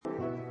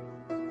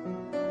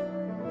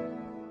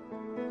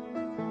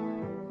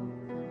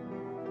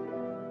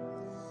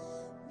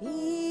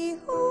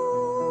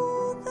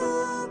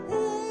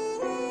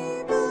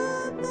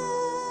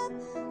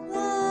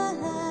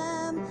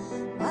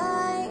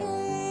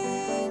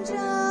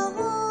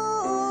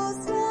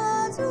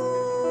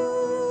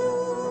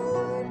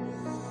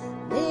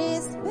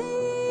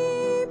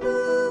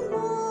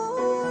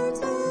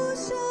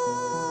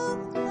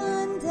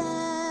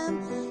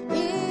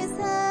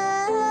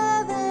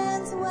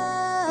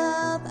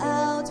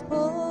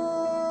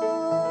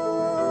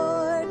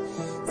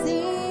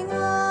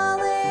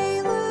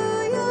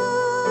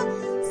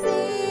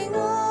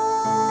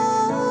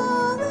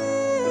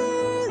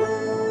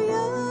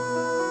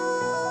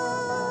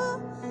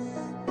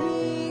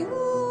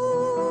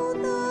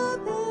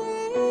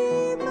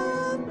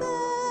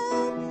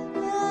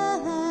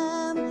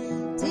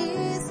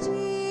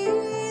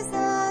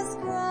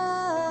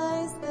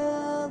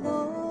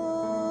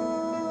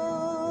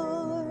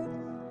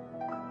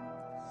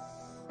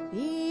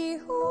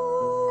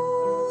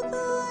Behold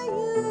the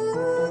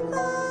youth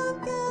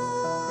of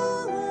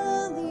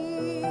Galilee,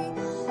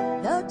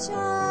 the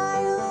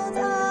child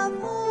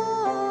of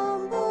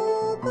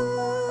humble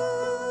birth,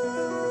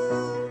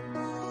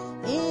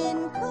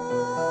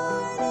 incarnate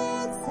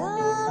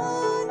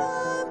Son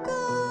of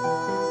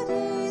God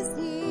is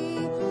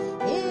He,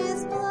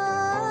 His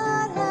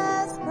blood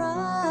has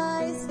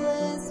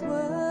priceless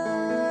worth.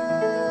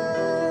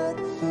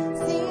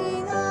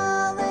 Sing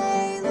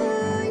hallelujah,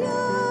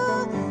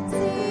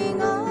 sing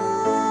hallelujah.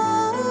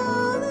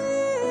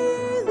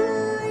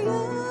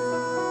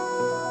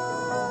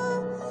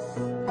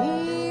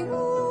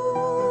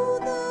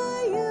 Behold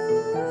the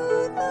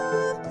youth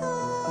of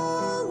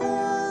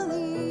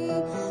Galilee,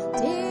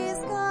 'tis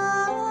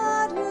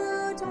God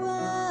who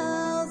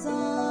dwells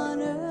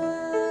on earth.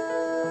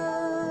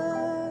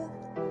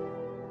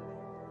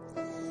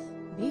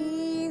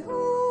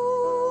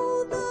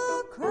 Behold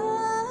the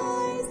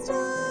Christ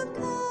of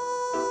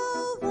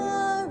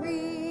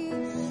Calvary,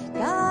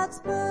 God's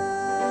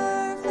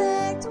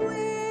perfect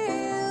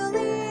will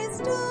is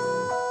done.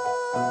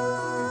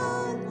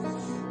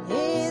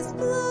 His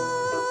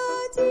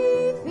blood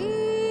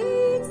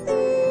defeats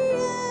the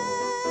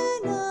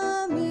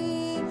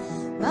enemy,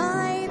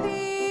 my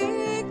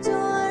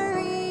victory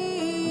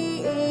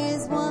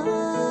is won.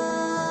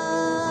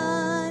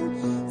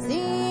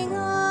 Sing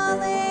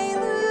hallelujah,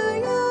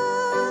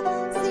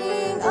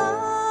 sing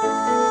hallelujah.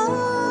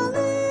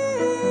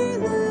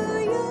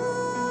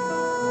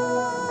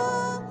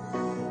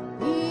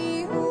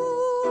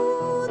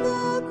 Behold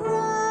the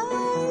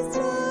Christ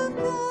of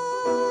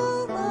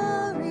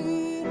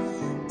Calvary,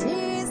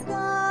 'tis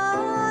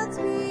God's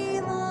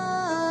beloved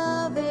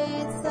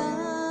Son.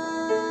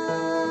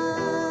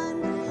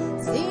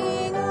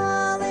 Sing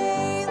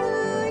hallelujah,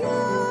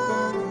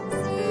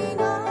 sing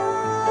hallelujah.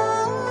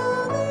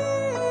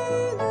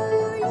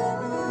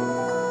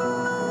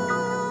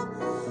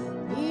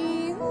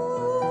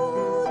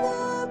 Behold the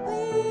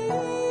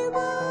babe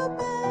of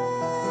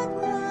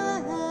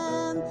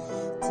Bethlehem,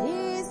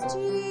 'tis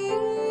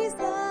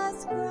Jesus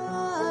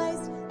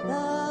Christ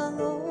the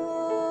Lord.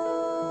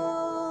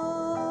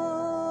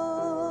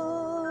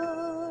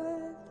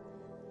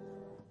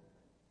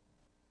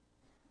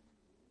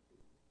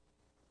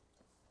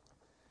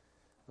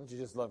 Don't you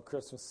just love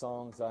Christmas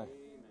songs? I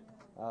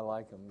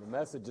like them. The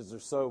messages are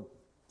so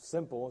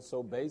simple,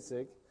 so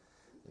basic,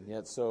 and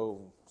yet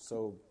so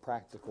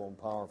practical and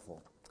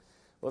powerful.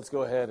 Let's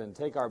go ahead and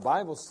take our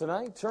Bibles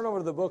tonight. Turn over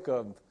to the book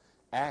of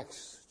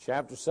Acts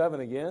chapter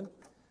 7 again.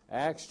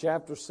 Acts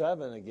chapter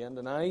 7 again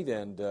tonight,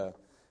 and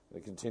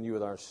we continue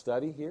with our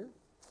study here.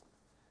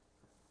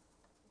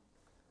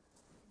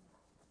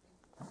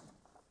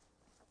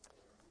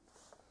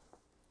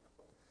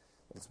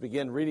 Let's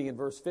begin reading in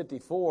verse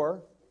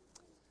 54.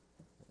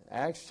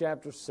 Acts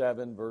chapter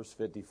 7, verse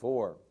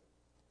 54.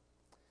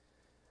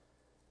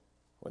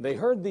 When they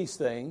heard these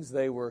things,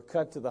 they were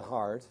cut to the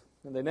heart,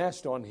 and they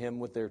gnashed on him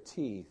with their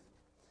teeth.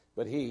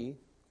 But he,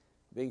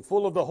 being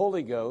full of the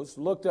Holy Ghost,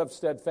 looked up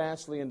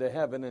steadfastly into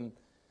heaven and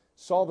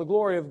saw the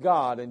glory of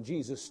God and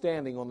Jesus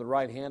standing on the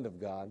right hand of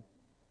God,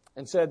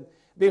 and said,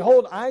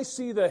 Behold, I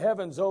see the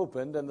heavens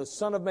opened, and the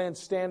Son of Man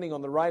standing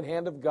on the right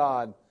hand of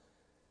God.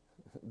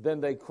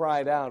 Then they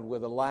cried out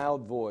with a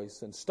loud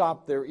voice, and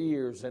stopped their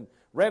ears, and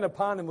ran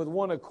upon him with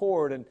one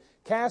accord, and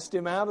cast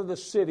him out of the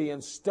city,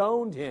 and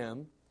stoned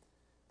him.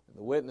 And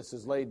the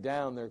witnesses laid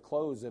down their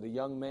clothes at a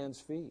young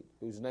man's feet,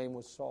 whose name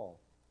was Saul.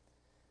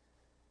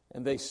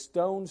 And they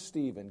stoned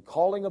Stephen,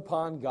 calling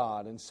upon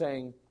God, and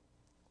saying,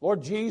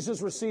 Lord Jesus,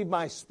 receive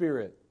my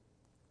spirit.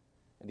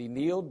 And he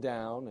kneeled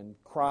down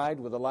and cried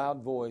with a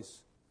loud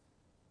voice,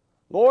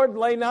 Lord,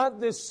 lay not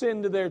this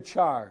sin to their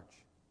charge.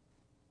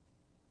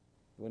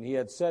 When he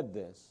had said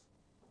this,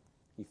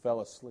 he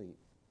fell asleep.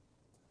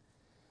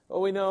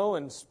 Well, we know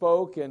and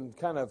spoke and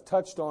kind of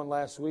touched on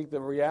last week the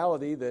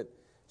reality that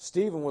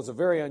Stephen was a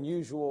very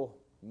unusual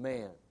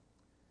man.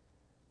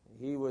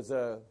 He was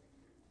a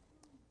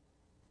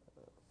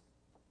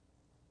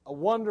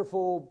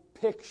wonderful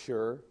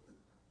picture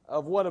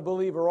of what a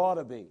believer ought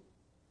to be.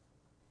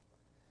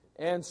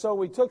 And so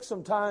we took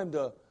some time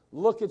to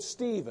look at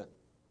Stephen,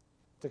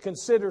 to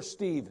consider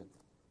Stephen.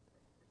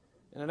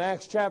 And in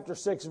Acts chapter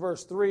 6,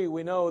 verse 3,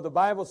 we know the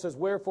Bible says,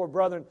 Wherefore,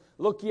 brethren,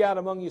 look ye out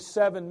among you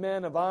 7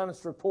 men of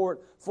honest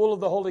report, full of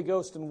the Holy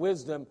Ghost and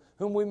wisdom,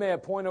 whom we may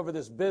appoint over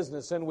this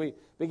business. And we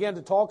began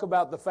to talk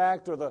about the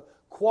fact or the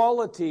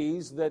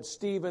qualities that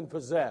Stephen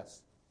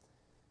possessed.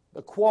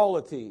 The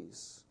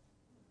qualities.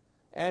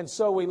 And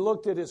so we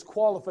looked at his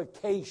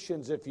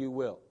qualifications, if you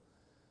will.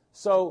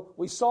 So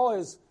we saw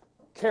his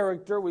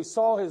character, we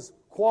saw his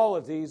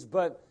qualities,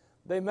 but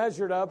they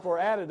measured up or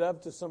added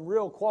up to some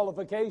real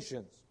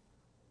qualifications.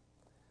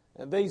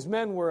 And these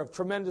men were of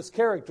tremendous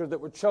character that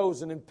were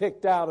chosen and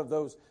picked out of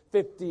those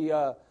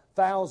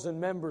 50,000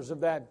 members of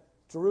that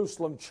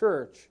Jerusalem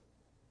church.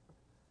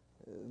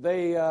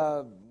 They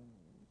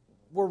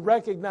were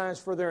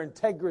recognized for their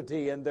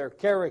integrity and their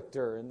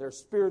character and their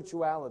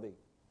spirituality.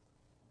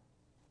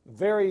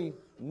 Very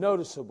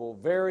noticeable,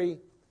 very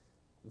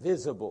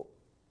visible.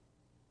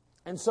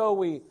 And so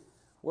we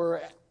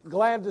were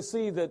glad to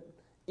see that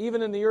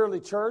even in the early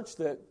church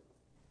that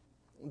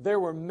there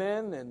were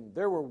men and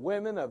there were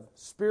women of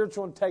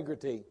spiritual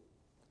integrity,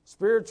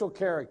 spiritual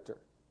character.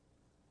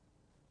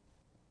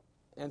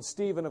 And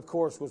Stephen, of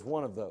course, was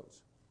one of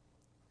those.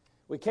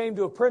 We came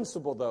to a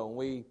principle, though, and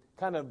we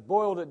kind of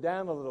boiled it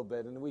down a little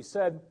bit. And we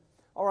said,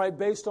 all right,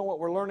 based on what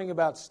we're learning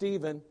about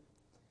Stephen,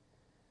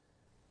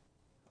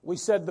 we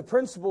said the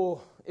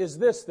principle is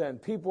this then.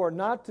 People are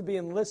not to be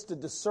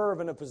enlisted to serve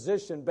in a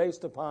position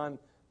based upon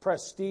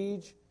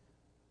prestige,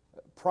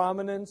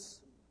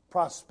 prominence,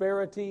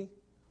 prosperity,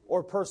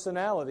 or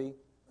personality,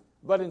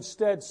 but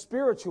instead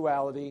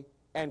spirituality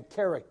and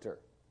character.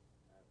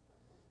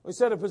 We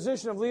said a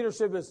position of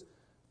leadership is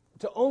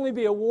to only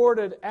be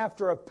awarded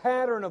after a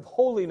pattern of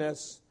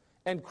holiness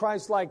and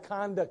Christ-like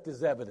conduct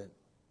is evident.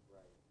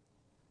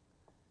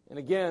 And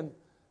again,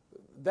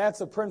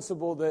 that's a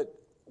principle that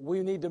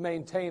we need to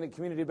maintain at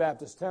Community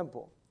Baptist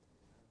Temple.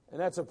 And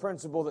that's a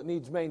principle that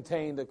needs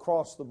maintained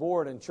across the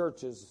board in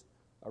churches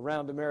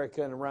around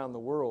America and around the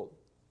world.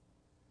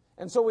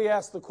 And so we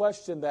asked the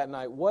question that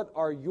night, what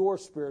are your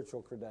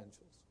spiritual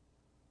credentials?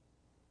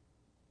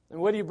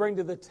 And what do you bring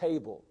to the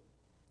table?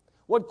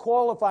 What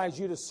qualifies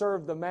you to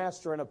serve the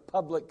Master in a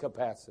public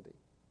capacity?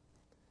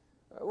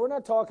 We're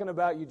not talking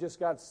about you just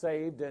got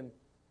saved and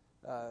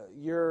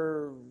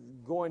you're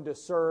going to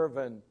serve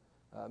and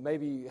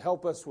maybe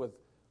help us with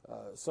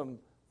some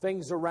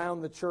things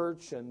around the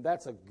church, and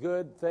that's a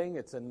good thing.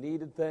 It's a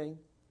needed thing.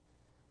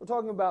 We're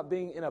talking about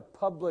being in a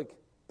public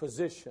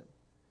position,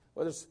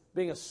 whether it's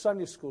being a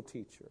Sunday school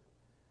teacher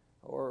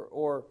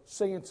or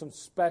singing some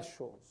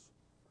specials,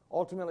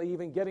 ultimately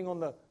even getting on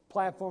the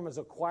platform as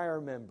a choir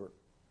member.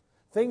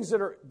 Things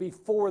that are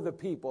before the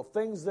people,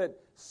 things that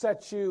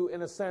set you,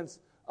 in a sense,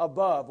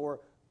 above or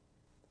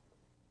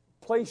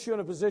place you in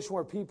a position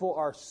where people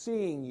are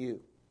seeing you.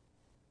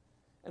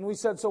 And we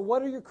said, so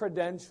what are your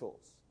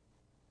credentials?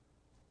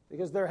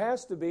 Because there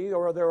has to be,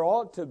 or there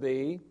ought to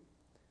be,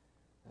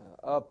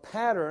 a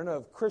pattern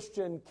of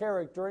Christian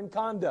character and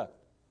conduct.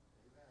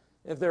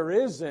 If there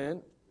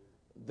isn't,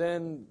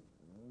 then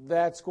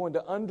that's going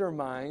to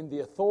undermine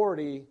the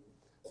authority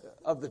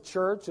of the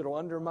church. It'll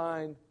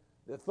undermine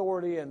the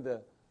authority and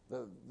the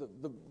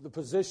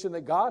position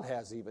that God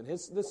has even.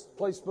 This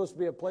place is supposed to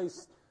be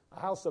a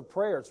house of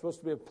prayer. It's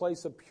supposed to be a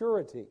place of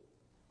purity,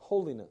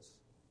 holiness.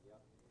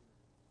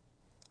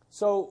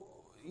 So,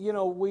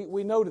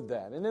 we noted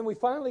that. And then we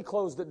finally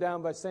closed it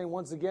down by saying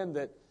once again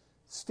that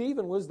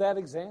Stephen was that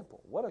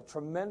example. What a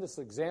tremendous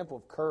example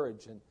of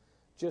courage and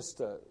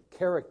just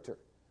character,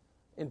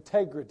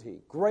 integrity,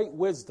 great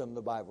wisdom,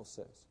 the Bible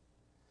says.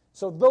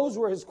 So those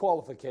were his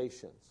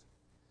qualifications.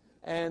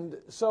 And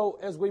so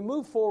as we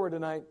move forward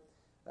tonight,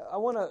 I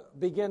want to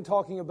begin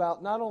talking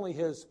about not only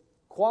his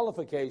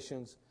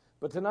qualifications,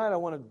 but tonight I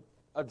want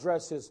to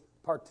address his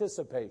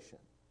participation.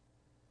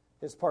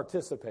 His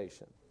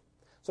participation.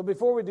 So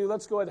before we do,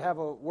 let's go ahead and have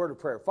a word of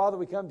prayer. Father,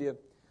 we come to you.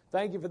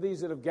 Thank you for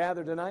these that have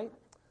gathered tonight.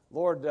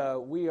 Lord,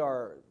 we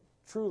are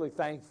truly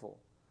thankful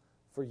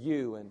for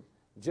you and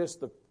just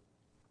the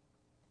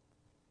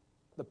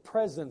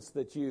presence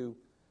that you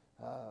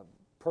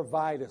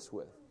provide us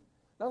with.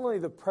 Not only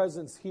the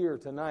presence here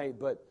tonight,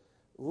 but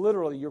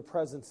literally your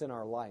presence in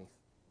our life,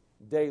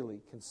 daily,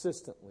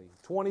 consistently,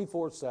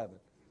 24/7.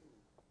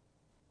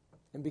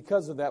 And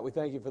because of that, we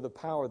thank you for the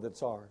power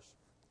that's ours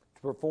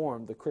to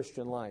perform the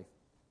Christian life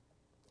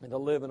and to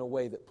live in a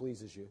way that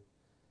pleases you.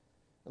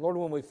 And Lord,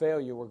 when we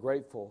fail you, we're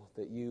grateful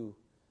that you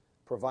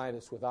provide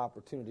us with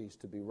opportunities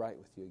to be right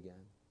with you again.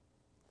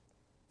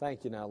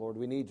 Thank you now, Lord.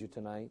 We need you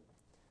tonight.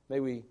 May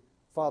we,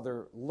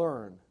 Father,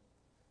 learn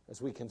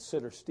as we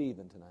consider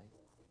Stephen tonight.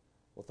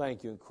 Well,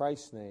 thank you in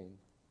Christ's name.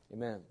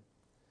 Amen.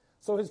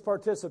 So his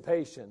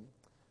participation.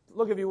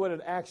 Look, if you would,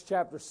 at Acts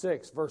chapter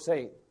 6, verse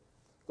 8.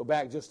 Go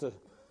back just a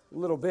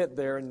little bit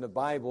there in the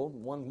Bible,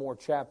 one more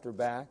chapter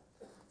back.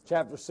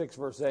 Chapter 6,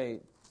 verse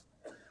 8.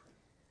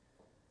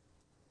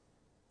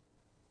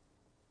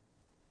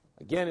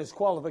 Again, his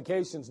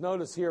qualifications,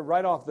 notice here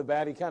right off the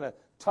bat, he kind of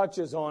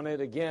touches on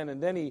it again,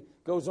 and then he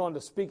goes on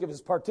to speak of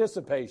his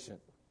participation.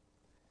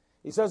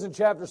 He says in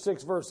chapter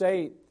 6, verse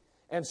 8,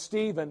 and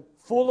Stephen,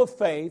 full of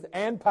faith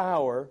and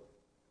power,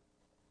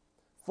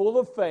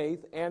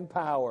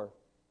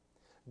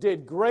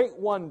 did great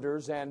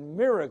wonders and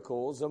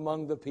miracles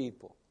among the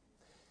people.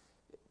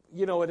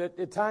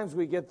 At times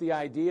we get the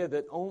idea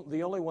that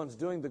the only ones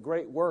doing the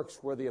great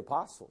works were the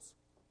apostles.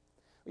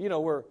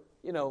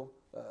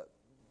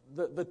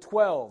 The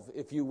 12,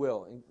 if you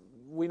will. And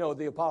we know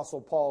the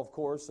Apostle Paul, of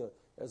course,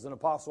 as an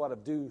apostle out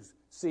of due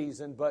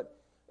season. But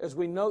as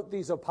we note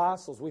these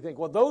apostles, we think,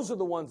 well, those are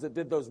the ones that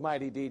did those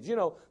mighty deeds.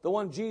 The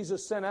one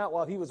Jesus sent out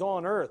while he was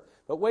on earth.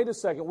 But wait a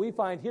second, we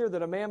find here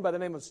that a man by the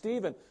name of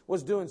Stephen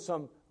was doing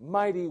some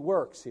mighty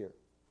works here.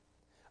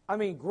 I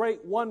mean,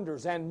 great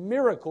wonders and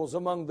miracles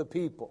among the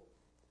people.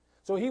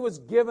 So he was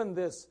given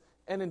this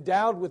and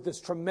endowed with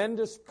this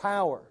tremendous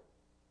power.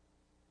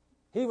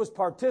 He was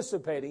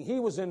participating. He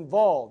was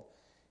involved.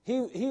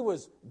 He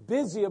was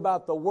busy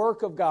about the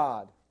work of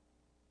God.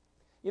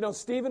 You know,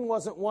 Stephen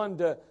wasn't one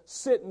to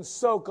sit and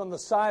soak on the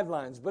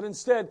sidelines, but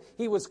instead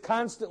he was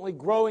constantly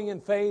growing in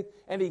faith,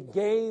 and he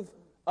gave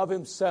of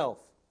himself.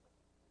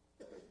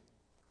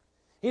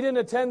 He didn't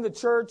attend the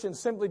church and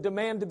simply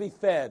demand to be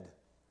fed,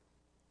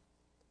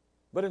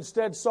 but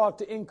instead sought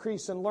to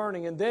increase in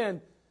learning and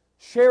then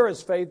share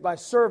his faith by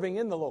serving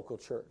in the local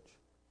church.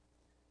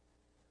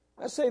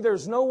 I say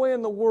there's no way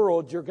in the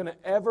world you're going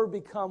to ever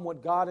become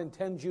what God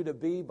intends you to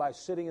be by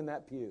sitting in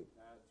that pew.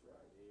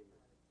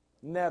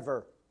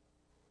 Never.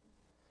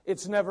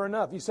 It's never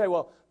enough. You say,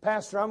 well,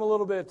 Pastor, I'm a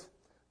little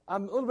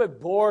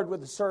bit bored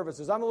with the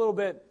services.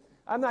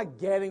 I'm not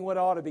getting what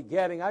I ought to be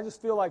getting. I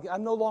just feel like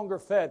I'm no longer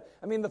fed.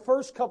 I mean, the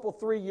first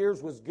 3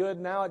 years was good.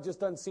 Now it just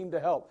doesn't seem to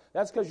help.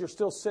 That's because you're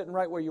still sitting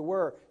right where you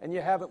were and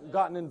you haven't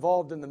gotten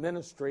involved in the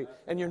ministry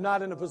and you're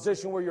not in a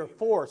position where you're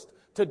forced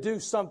to do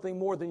something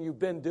more than you've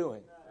been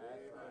doing.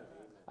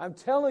 I'm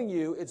telling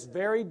you, it's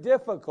very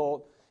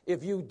difficult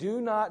if you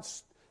do not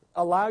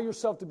allow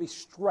yourself to be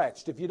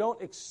stretched, if you don't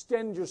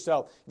extend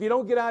yourself, if you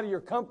don't get out of your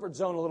comfort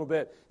zone a little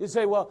bit. You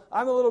say, well,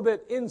 I'm a little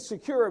bit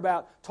insecure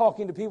about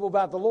talking to people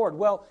about the Lord.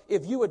 Well,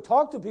 if you would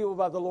talk to people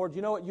about the Lord,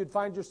 you know what you'd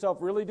find yourself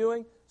really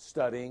doing?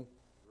 Studying.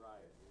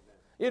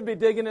 You'd be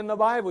digging in the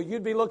Bible.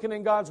 You'd be looking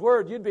in God's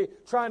Word. You'd be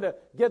trying to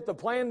get the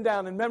plan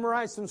down and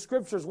memorize some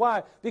scriptures.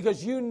 Why?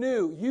 Because you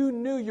knew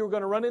you were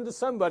going to run into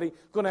somebody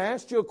going to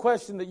ask you a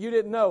question that you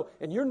didn't know,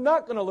 and you're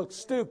not going to look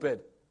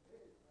stupid.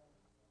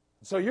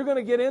 So you're going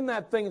to get in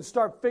that thing and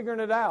start figuring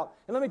it out.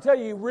 And let me tell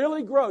you, you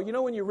really grow. You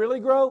know when you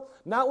really grow?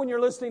 Not when you're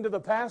listening to the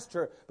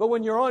pastor, but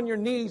when you're on your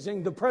knees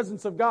in the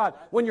presence of God,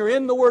 when you're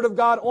in the Word of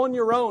God on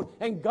your own,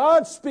 and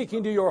God's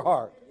speaking to your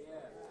heart.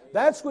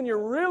 That's when you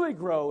really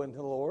grow into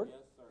the Lord.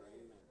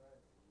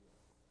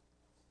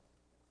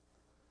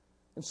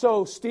 And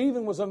so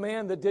Stephen was a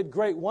man that did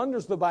great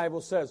wonders, the Bible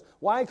says.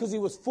 Why? Because he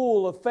was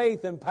full of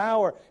faith and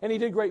power, and he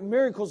did great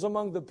miracles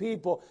among the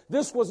people.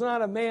 This was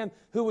not a man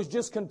who was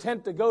just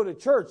content to go to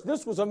church.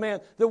 This was a man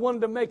that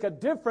wanted to make a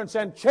difference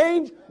and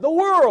change the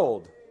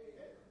world.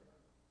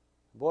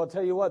 Boy, I'll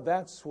tell you what,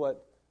 that's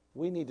what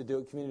we need to do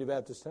at Community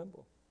Baptist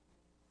Temple.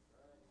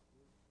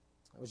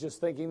 I was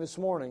just thinking this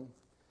morning.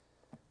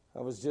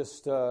 I was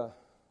just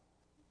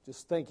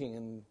thinking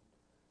and,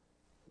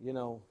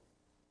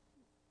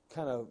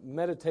 kind of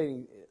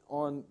meditating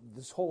on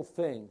this whole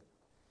thing.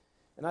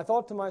 And I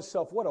thought to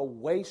myself, what a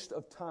waste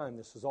of time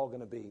this is all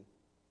going to be.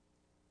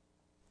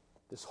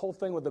 This whole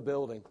thing with the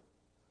building.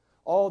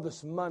 All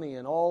this money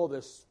and all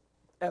this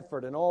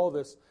effort and all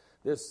this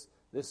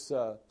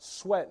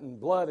sweat and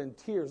blood and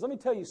tears. Let me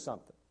tell you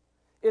something.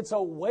 It's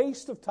a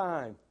waste of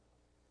time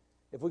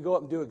if we go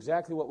up and do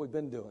exactly what we've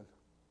been doing.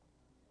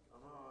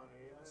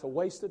 It's a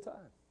waste of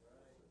time.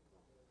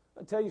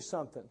 I'll tell you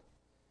something.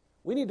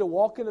 We need to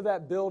walk into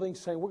that building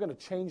saying we're going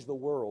to change the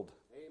world.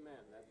 Amen.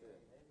 That's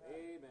it.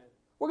 Amen.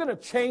 We're going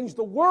to change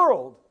the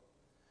world.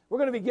 We're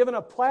going to be given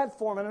a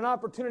platform and an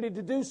opportunity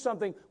to do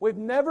something we've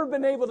never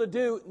been able to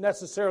do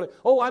necessarily.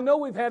 Oh, I know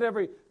we've had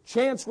every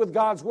chance with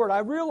God's Word.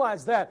 I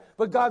realize that.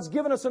 But God's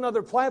given us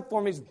another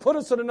platform. He's put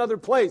us in another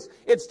place.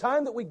 It's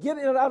time that we get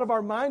it out of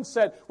our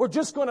mindset. We're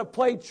just going to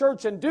play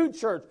church and do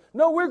church.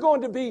 No, we're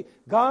going to be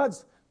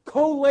God's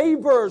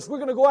co-laborers. We're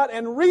going to go out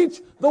and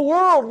reach the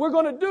world. We're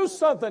going to do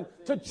something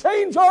to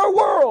change our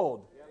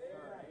world. Yes,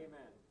 sir.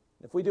 Amen.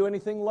 If we do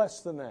anything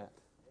less than that,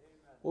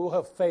 we will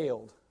have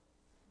failed.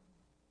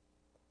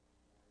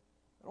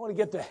 I want to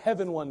get to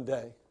heaven one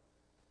day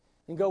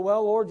and go,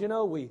 well, Lord,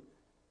 we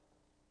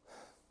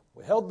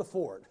held the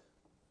fort.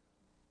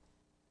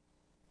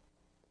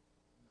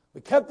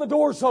 We kept the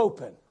doors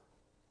open.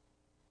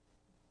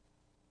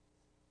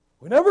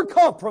 We never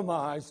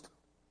compromised.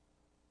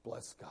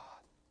 Bless God.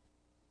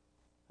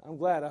 I'm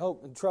glad, I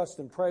hope and trust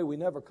and pray we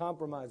never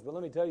compromise. But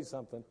let me tell you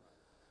something.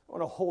 I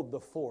want to hold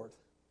the fort.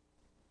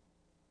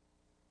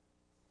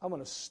 I'm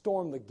going to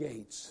storm the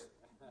gates.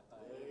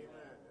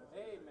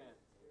 Amen.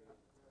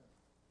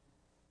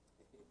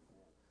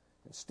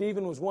 And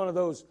Stephen was one of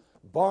those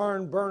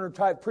barn burner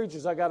type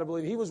preachers, I got to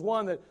believe. He was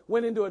one that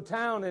went into a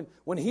town, and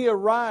when he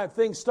arrived,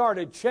 things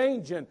started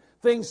changing.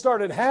 Things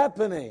started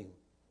happening.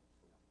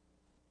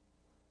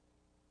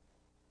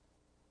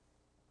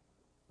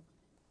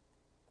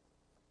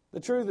 The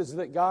truth is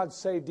that God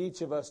saved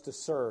each of us to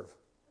serve.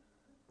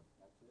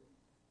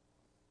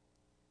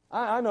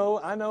 I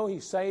know He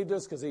saved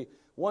us because He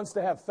wants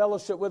to have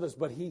fellowship with us,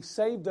 but He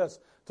saved us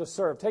to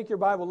serve. Take your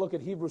Bible, look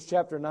at Hebrews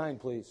chapter 9,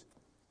 please.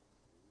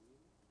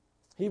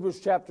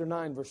 Hebrews chapter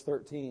 9, verse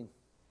 13.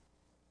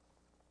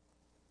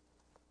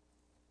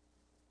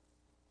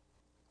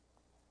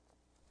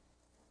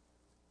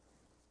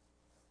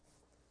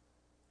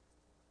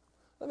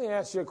 Let me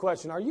ask you a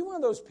question. Are you one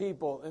of those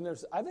people, and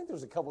I think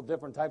there's a couple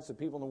different types of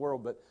people in the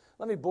world, but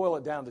let me boil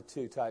it down to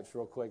two types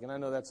real quick, and I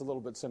know that's a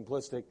little bit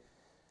simplistic.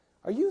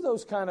 Are you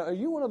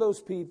one of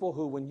those people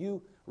who, when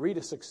you read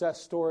a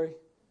success story,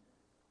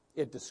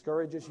 it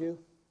discourages you?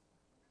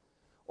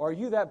 Or are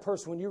you that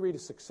person, when you read a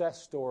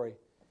success story,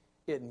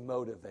 it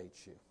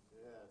motivates you?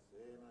 Yes,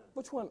 amen.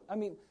 Which one?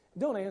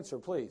 Don't answer,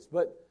 please,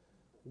 but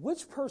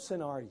which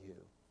person are you?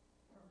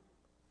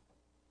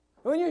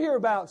 When you hear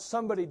about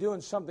somebody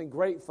doing something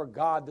great for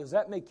God, does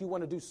that make you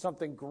want to do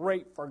something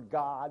great for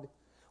God?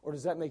 Or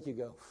does that make you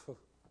go,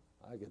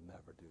 I could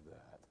never do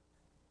that?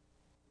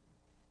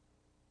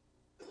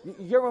 You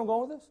get where I'm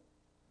going with this?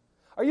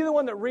 Are you the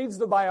one that reads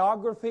the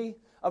biography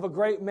of a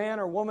great man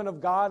or woman of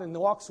God and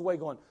walks away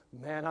going,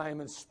 man, I am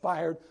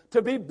inspired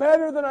to be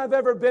better than I've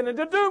ever been and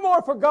to do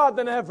more for God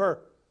than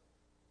ever?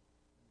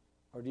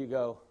 Or do you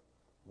go,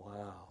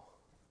 wow,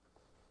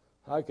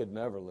 I could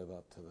never live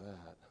up to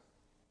that?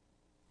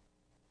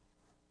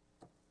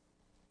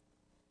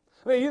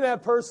 I mean, you're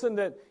that person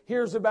that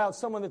hears about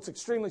someone that's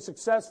extremely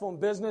successful in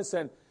business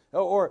and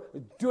or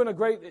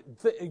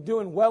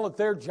doing well at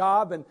their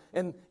job,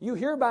 and you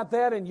hear about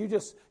that, and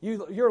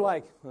you're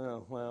like,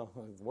 oh, well,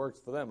 it works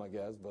for them, I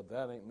guess, but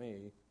that ain't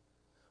me.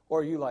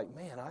 Or you like,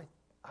 man,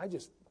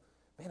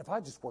 if I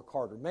just work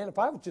harder, man, if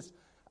I would just,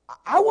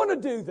 I want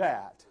to do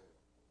that.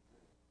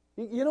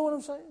 You know what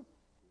I'm saying?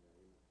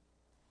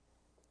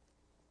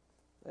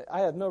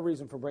 I have no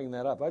reason for bringing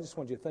that up. I just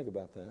want you to think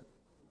about that.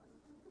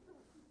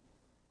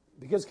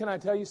 Because can I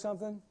tell you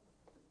something?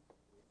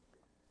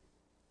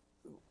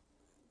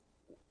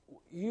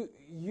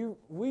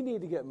 We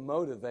need to get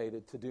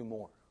motivated to do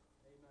more.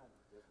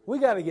 We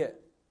got to get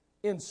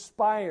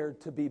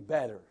inspired to be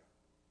better.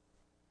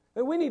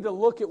 And we need to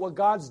look at what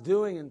God's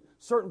doing in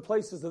certain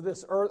places of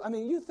this earth. I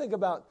mean, you think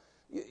about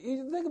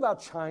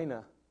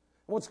China,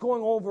 what's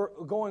going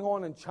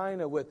on in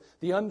China with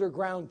the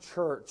underground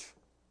church,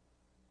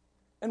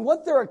 and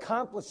what they're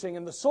accomplishing,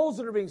 and the souls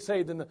that are being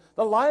saved, and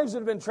the lives that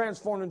have been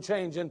transformed and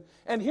changed.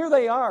 And here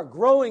they are,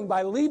 growing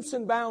by leaps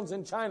and bounds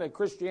in China,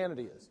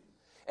 Christianity is.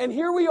 And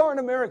here we are in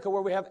America,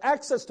 where we have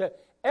access to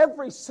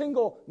every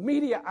single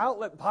media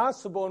outlet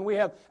possible, and we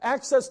have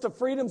access to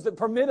freedoms that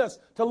permit us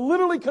to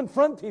literally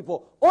confront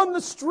people on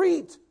the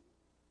street.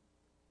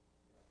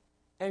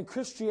 And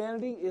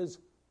Christianity is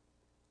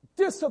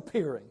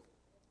disappearing.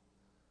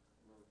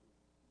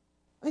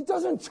 I mean,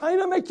 doesn't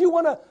China make you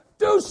want to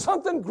do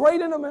something great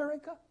in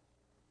America?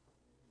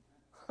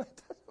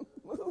 It doesn't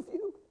move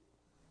you.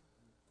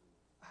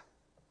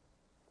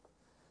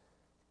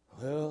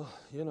 Well,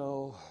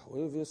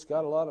 we've just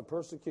got a lot of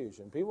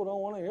persecution. People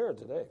don't want to hear it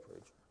today,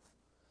 preacher.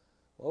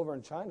 Well, over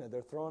in China,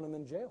 they're throwing them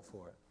in jail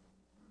for it.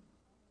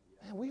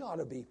 Man, we ought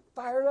to be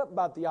fired up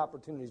about the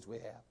opportunities we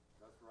have.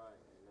 That's right.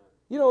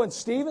 Amen. In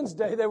Stephen's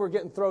day, they were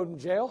getting thrown in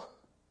jail.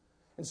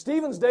 In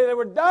Stephen's day, they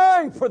were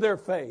dying for their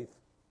faith.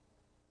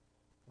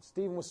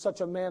 Stephen was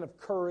such a man of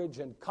courage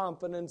and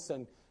confidence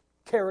and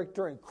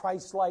character and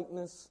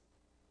Christ-likeness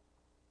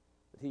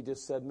that he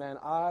just said, man,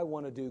 I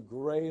want to do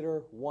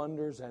greater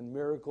wonders and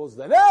miracles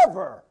than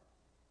ever.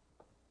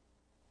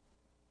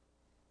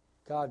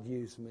 God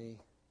use me.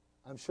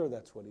 I'm sure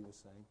that's what he was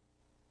saying.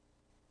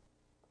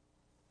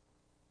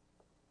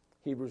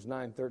 Hebrews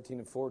 9:13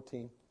 and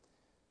 14.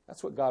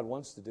 That's what God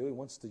wants to do. He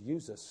wants to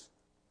use us.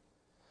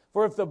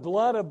 For if the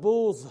blood of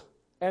bulls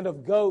and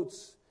of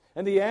goats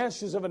and the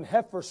ashes of an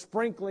heifer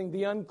sprinkling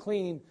the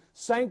unclean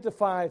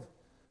sanctified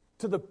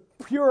to the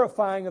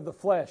purifying of the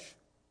flesh,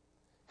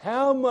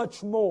 how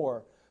much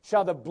more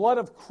shall the blood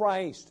of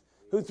Christ,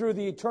 who through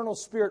the eternal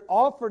Spirit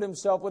offered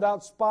himself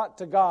without spot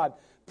to God,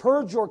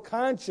 purge your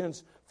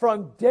conscience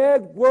from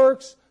dead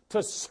works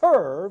to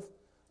serve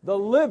the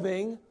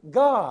living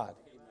God?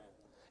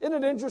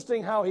 Isn't it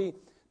interesting how he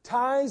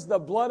ties the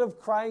blood of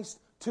Christ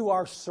to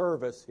our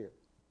service here?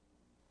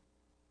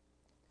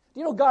 Do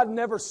you know God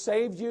never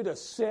saved you to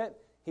sit?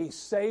 He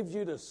saved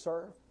you to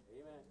serve.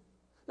 Amen.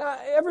 Now,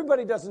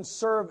 everybody doesn't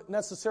serve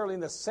necessarily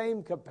in the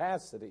same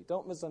capacity.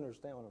 Don't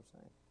misunderstand what I'm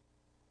saying.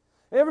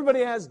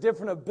 Everybody has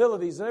different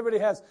abilities, and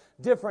everybody has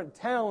different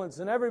talents,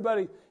 and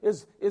everybody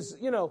is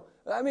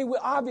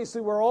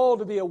obviously we're all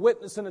to be a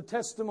witness and a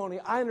testimony.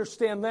 I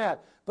understand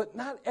that. But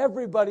not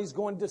everybody's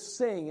going to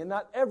sing, and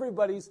not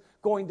everybody's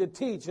going to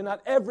teach, and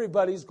not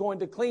everybody's going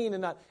to clean,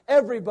 and not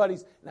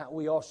everybody's... Now,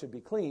 we all should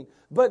be clean.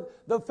 But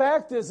the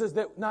fact is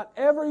that not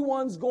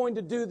everyone's going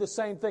to do the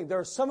same thing. There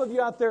are some of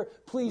you out there,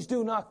 please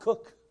do not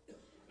cook.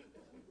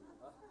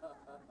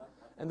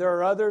 And there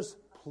are others,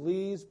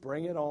 please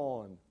bring it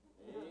on.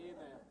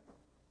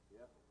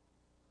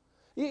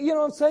 You know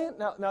what I'm saying?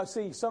 Now,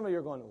 see, some of you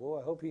are going, oh,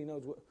 I hope he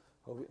knows what...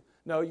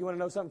 No, you want to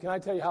know something? Can I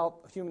tell you how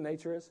human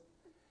nature is?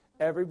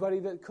 Everybody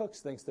that cooks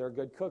thinks they're a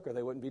good cook, or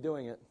they wouldn't be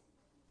doing it.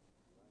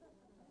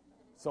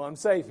 So I'm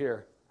safe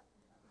here.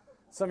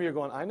 Some of you are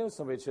going, I know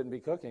somebody that shouldn't be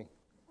cooking.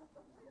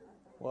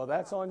 Well,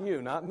 that's on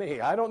you, not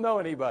me. I don't know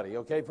anybody,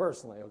 okay,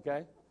 personally,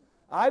 okay?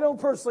 I don't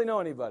personally know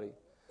anybody.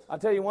 I'll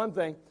tell you one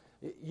thing.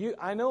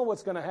 I know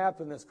what's going to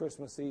happen this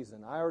Christmas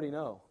season. I already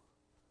know.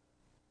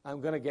 I'm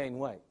going to gain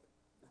weight.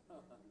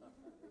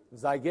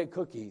 Because I get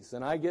cookies,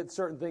 and I get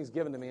certain things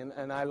given to me,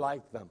 and I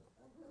like them.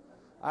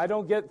 I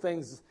don't get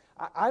things...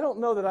 I don't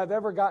know that I've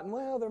ever gotten,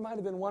 well, there might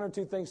have been one or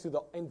two things through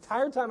the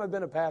entire time I've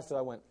been a pastor,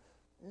 I went,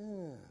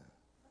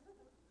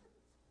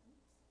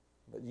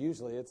 But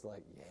usually it's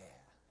like, yeah.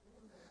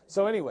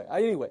 So anyway,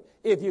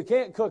 if you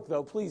can't cook,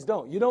 though, please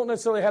don't. You don't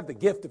necessarily have the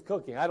gift of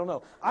cooking. I don't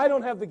know. I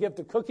don't have the gift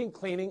of cooking,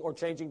 cleaning, or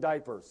changing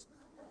diapers.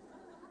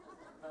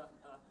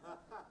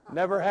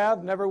 Never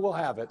have, never will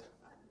have it.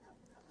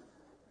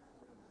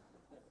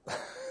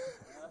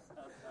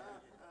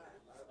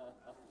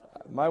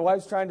 My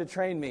wife's trying to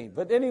train me.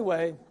 But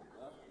anyway,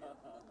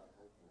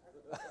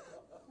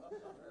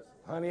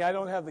 honey, I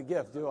don't have the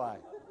gift, do I?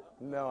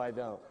 No, I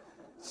don't.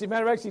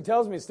 Matter of fact, she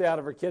tells me to stay out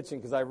of her kitchen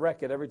because I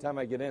wreck it every time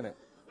I get in it.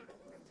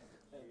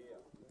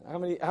 How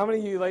many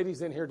of you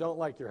ladies in here don't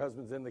like your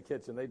husbands in the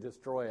kitchen? They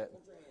destroy it.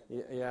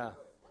 Yeah.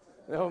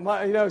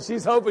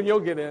 She's hoping you'll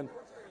get in.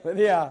 But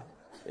yeah,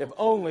 if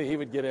only he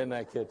would get in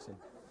that kitchen.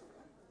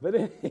 But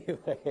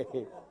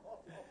anyway.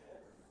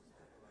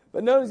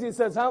 But notice he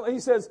says,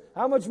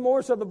 how much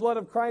more shall the blood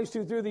of Christ,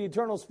 who through the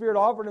eternal Spirit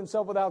offered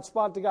himself without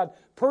spot to God,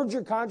 purge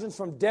your conscience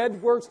from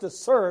dead works to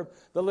serve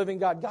the living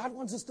God. God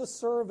wants us to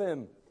serve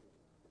him.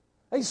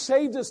 He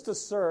saved us to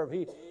serve.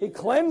 He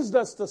cleansed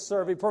us to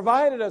serve. He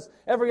provided us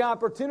every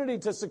opportunity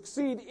to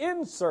succeed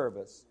in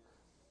service.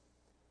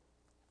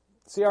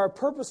 See, our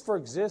purpose for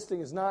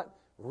existing is not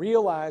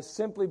realized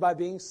simply by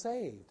being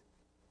saved.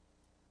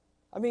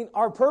 I mean,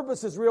 our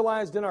purpose is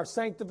realized in our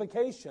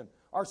sanctification,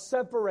 our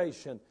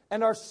separation,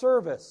 and our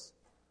service.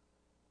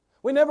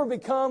 We never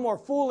become or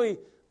fully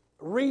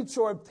reach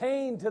or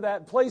obtain to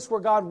that place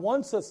where God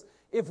wants us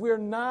if we're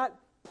not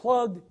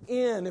plugged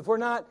in, if we're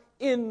not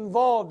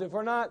involved, if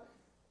we're not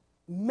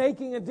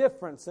making a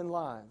difference in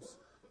lives.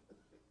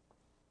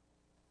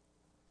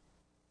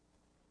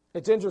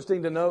 It's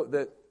interesting to note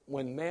that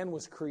when man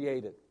was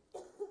created,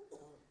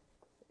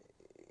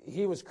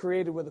 he was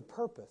created with a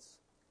purpose.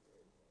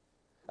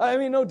 I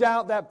mean, no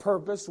doubt that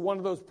purpose, one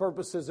of those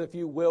purposes, if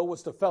you will,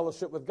 was to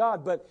fellowship with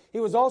God, but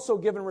he was also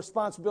given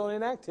responsibility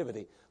and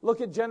activity.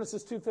 Look at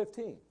Genesis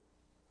 2:15.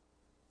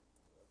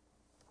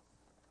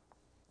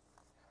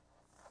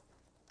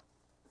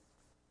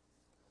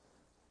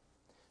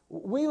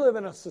 We live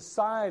in a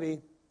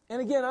society, and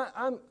again,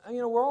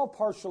 we're all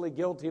partially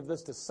guilty of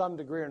this to some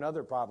degree or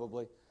another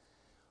probably,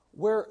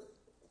 where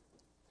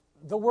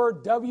the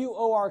word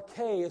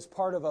W-O-R-K is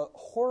part of a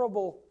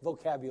horrible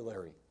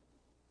vocabulary.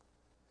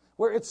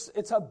 Where it's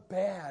a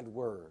bad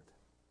word.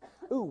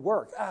 Ooh,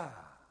 work, ah.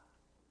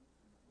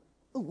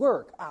 Ooh,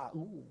 work, ah,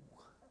 ooh.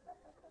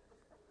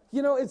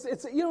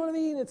 It's you know what I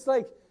mean? It's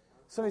like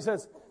somebody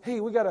says,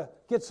 hey, we got to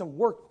get some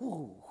work.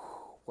 Ooh,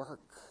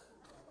 work.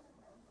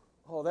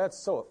 Oh,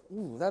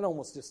 that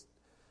almost just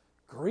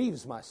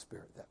grieves my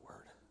spirit, that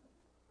word.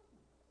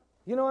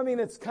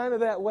 It's kind of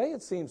that way,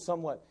 it seems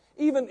somewhat.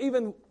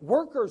 Even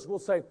workers will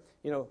say,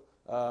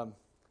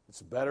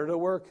 it's better to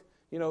work,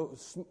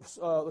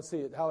 let's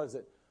see, how is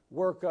it?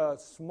 Work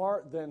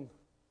smart than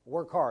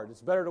work hard.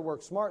 It's better to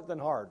work smart than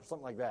hard, or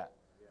something like that.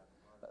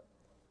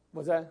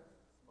 What's that?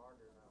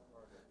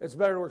 It's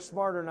better to work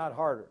smarter, not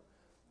harder.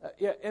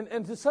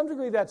 And to some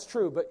degree that's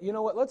true, but you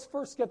know what? Let's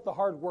first get the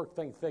hard work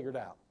thing figured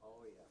out.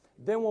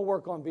 Then we'll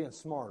work on being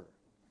smarter.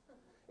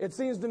 It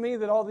seems to me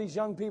that all these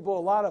young people,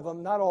 a lot of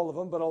them, not all of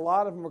them, but a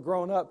lot of them are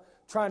growing up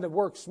trying to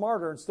work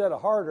smarter instead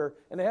of harder,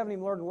 and they haven't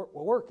even learned what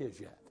work is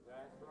yet.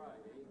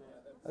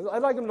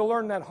 I'd like them to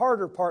learn that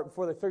harder part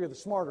before they figure the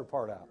smarter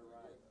part out.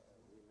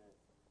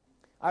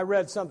 I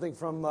read something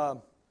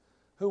from,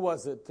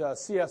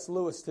 C.S.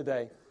 Lewis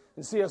today.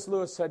 And C.S.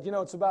 Lewis said,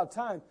 it's about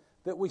time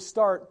that we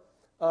start,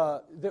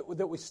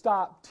 that we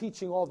stop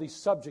teaching all these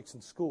subjects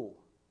in school.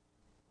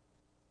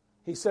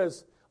 He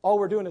says, all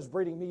we're doing is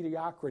breeding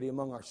mediocrity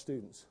among our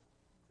students.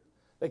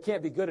 They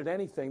can't be good at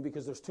anything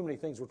because there's too many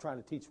things we're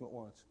trying to teach them at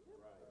once.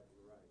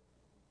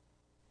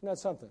 Isn't that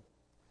something?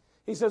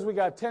 He says we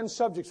got 10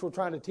 subjects we're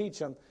trying to teach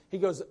them. He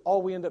goes,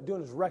 all we end up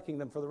doing is wrecking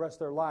them for the rest of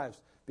their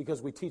lives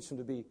because we teach them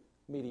to be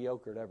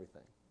mediocre at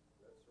everything.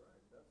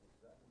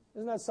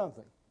 Isn't that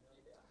something?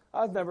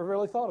 I've never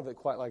really thought of it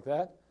quite like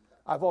that.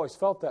 I've always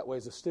felt that way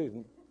as a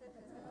student.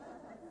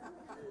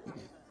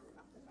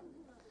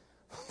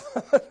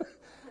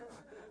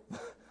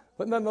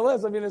 But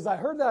nonetheless, as I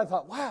heard that, I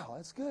thought, wow,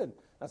 that's good.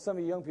 Now, some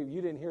of you young people,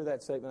 you didn't hear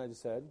that statement I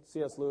just said.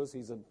 C.S. Lewis,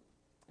 he's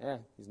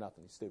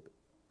nothing. He's stupid.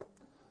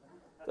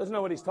 Doesn't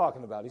know what he's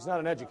talking about. He's not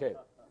an educator.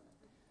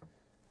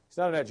 He's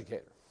not an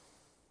educator.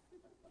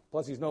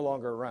 Plus, he's no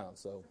longer around,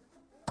 so,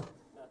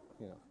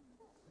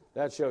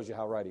 that shows you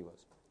how right he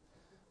was.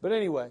 But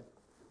anyway,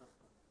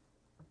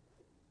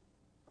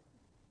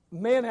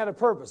 man had a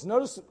purpose.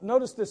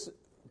 Notice this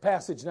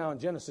passage now in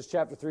Genesis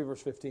chapter 3,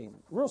 verse 15.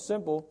 Real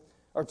simple,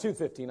 or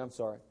 2:15, I'm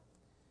sorry.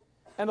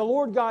 And the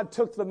Lord God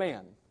took the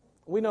man.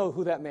 We know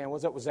who that man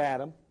was. That was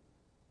Adam.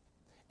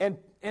 And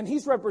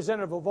he's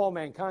representative of all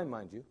mankind,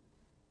 mind you.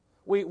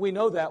 We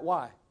know that.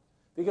 Why?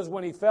 Because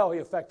when he fell, he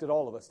affected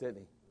all of us, didn't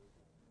he?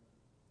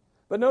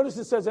 But notice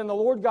it says, and the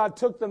Lord God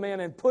took the man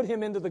and put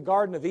him into the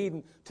Garden of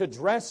Eden to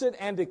dress it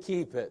and to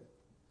keep it.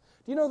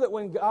 Do you know that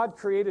when God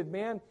created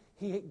man,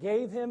 he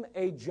gave him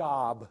a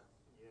job?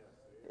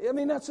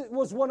 That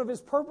was one of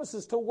his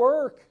purposes, to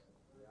work.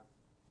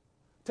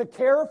 To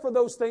care for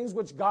those things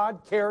which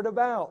God cared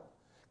about.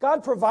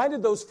 God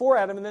provided those for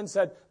Adam and then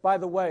said, by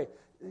the way,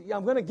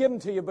 I'm going to give them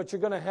to you, but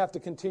you're going to have to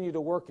continue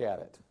to work at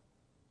it.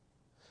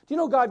 Do you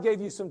know God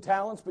gave you some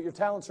talents, but your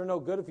talents are no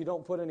good if you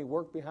don't put any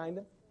work behind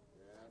them?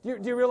 Do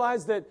you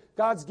realize that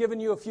God's given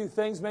you a few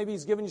things? Maybe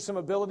He's given you some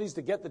abilities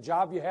to get the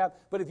job you have,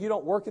 but if you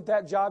don't work at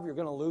that job, you're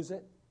going to lose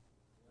it.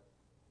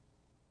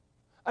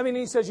 I mean,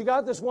 He says, you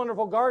got this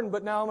wonderful garden,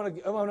 but now I'm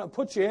going to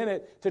put you in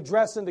it to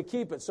dress and to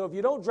keep it. So if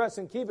you don't dress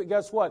and keep it,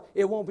 guess what?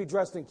 It won't be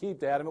dressed and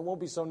kept, Adam. It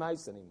won't be so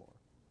nice anymore.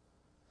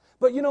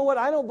 But you know what?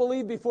 I don't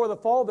believe before the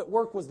fall that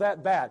work was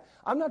that bad.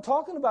 I'm not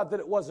talking about that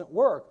it wasn't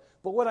work,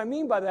 but what I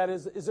mean by that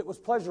is it was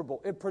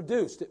pleasurable. It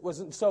produced. It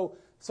wasn't so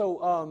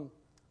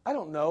I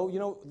don't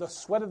know, the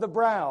sweat of the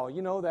brow,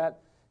 that,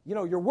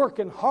 you're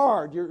working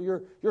hard.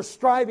 You're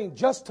striving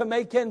just to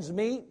make ends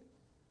meet.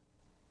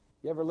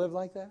 You ever lived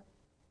like that?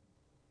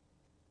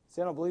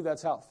 See, I don't believe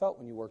that's how it felt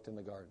when you worked in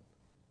the garden.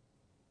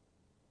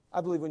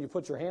 I believe when you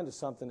put your hand to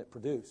something, it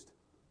produced.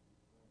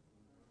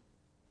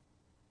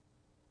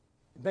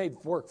 It made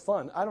work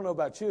fun. I don't know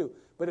about you,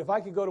 but if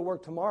I could go to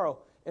work tomorrow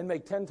and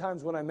make 10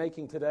 times what I'm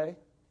making today,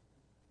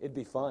 it'd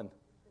be fun.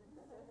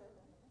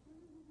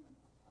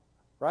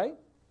 Right?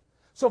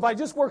 So if I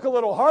just work a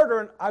little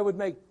harder, I would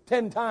make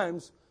 10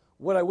 times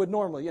what I would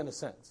normally, in a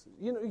sense.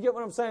 You get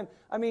what I'm saying?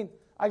 I mean,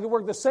 I could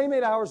work the same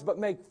 8 hours, but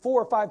make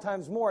 4 or 5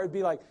 times more. It'd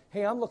be like,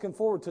 hey, I'm looking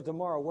forward to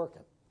tomorrow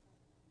working.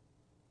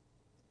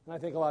 And I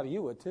think a lot of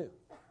you would too.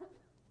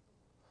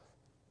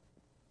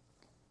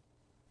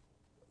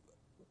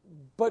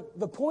 But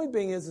the point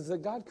being is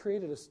that God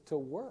created us to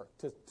work,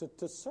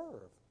 to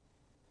serve.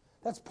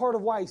 That's part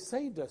of why He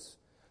saved us,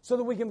 so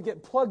that we can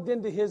get plugged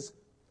into His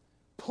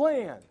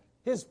plan,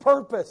 His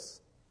purpose.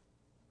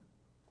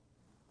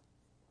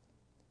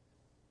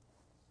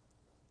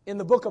 In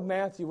the book of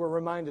Matthew, we're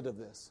reminded of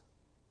this.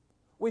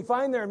 We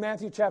find there in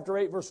Matthew chapter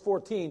 8, verse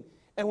 14,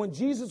 and when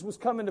Jesus was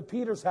coming to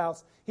Peter's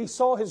house, He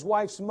saw his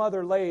wife's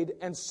mother laid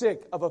and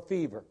sick of a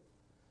fever.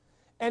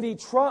 And He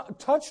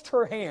touched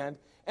her hand,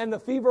 and the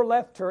fever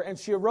left her, and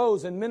she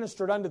arose and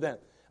ministered unto them.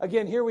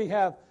 Again, here we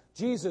have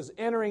Jesus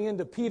entering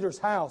into Peter's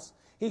house.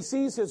 He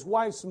sees his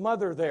wife's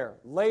mother there,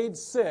 laid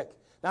sick.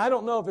 Now, I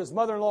don't know if his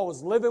mother-in-law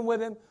was living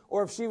with him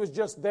or if she was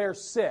just there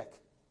sick.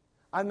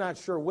 I'm not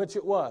sure which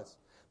it was.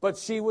 But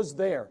she was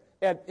there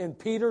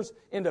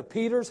into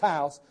Peter's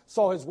house,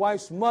 saw his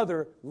wife's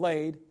mother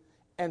laid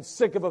and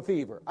sick of a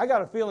fever. I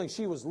got a feeling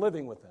she was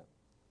living with him.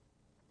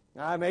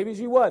 Now, maybe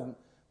she wasn't,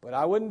 but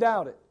I wouldn't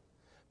doubt it.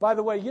 By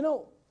the way, you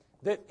know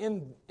that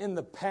in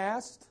the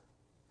past,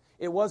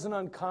 it wasn't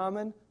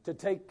uncommon to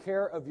take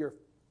care of your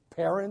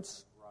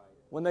parents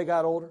when they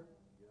got older?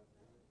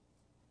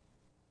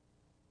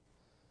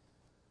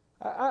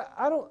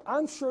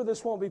 I'm sure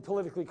this won't be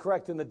politically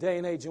correct in the day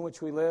and age in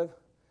which we live,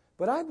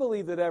 but I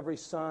believe that every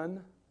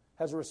son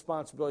has a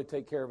responsibility to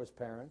take care of his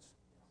parents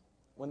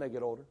when they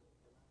get older.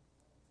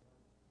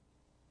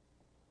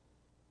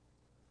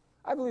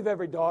 I believe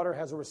every daughter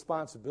has a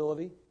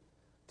responsibility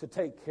to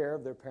take care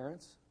of their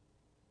parents.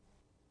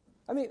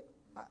 I mean,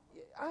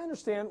 I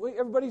understand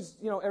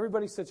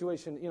everybody's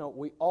situation.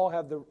 We all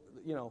have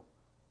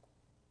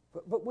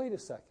but wait a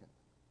second.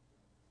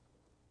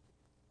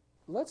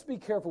 Let's be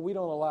careful we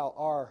don't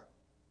allow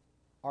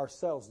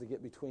ourselves to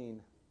get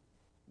between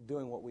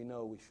doing what we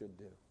know we should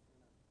do.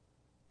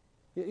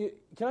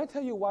 Can I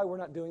tell you why we're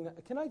not doing that?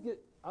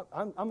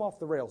 I'm off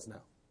the rails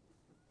now.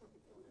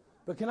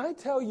 But can I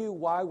tell you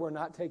why we're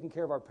not taking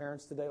care of our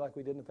parents today like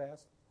we did in the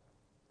past?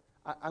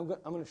 I'm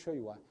going to show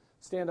you why.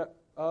 Stand up.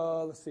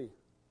 Let's see.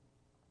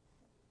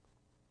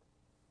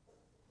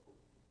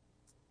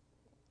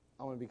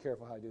 I want to be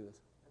careful how I do this.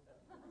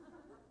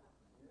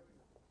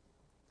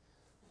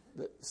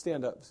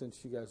 Stand up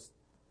since you guys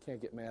can't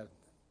get mad.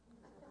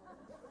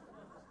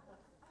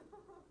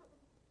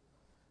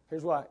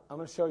 Here's why. I'm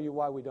going to show you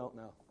why we don't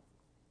know.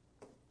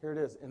 Here it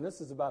is. And this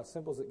is about as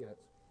simple as it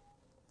gets.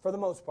 For the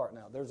most part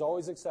now. There's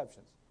always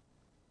exceptions.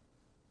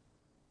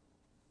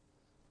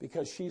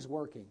 Because she's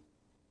working.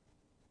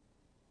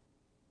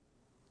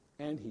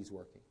 And he's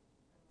working.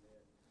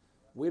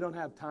 We don't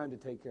have time to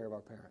take care of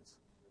our parents.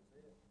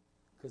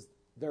 Because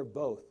they're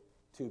both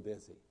too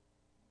busy.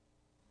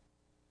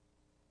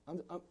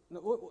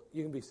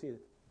 You can be seated.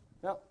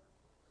 Now,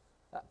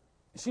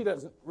 she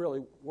doesn't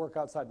really work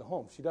outside the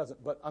home. She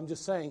doesn't. But I'm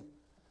just saying,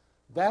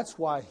 that's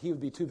why he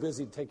would be too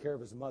busy to take care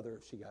of his mother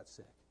if she got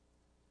sick.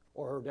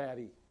 Or her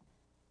daddy,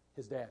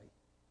 his daddy.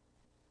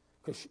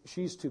 Because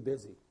she's too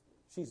busy.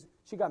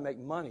 She got to make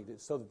money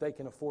so that they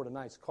can afford a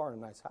nice car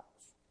and a nice house.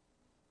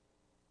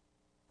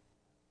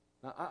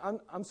 Now,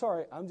 I'm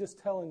sorry. I'm just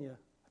telling you.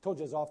 I told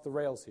you I was off the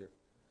rails here.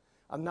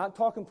 I'm not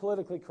talking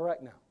politically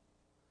correct now.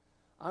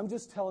 I'm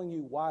just telling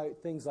you why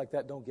things like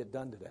that don't get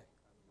done today.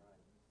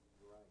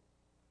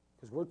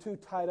 Because we're too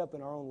tied up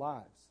in our own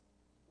lives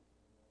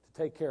to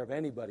take care of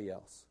anybody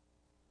else.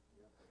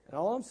 And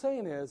all I'm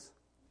saying is,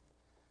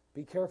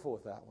 be careful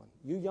with that one.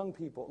 You young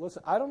people,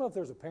 listen, I don't know if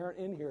there's a parent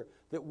in here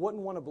that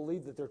wouldn't want to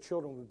believe that their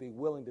children would be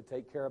willing to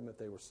take care of them if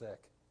they were sick.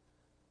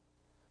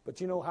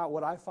 But you know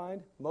what I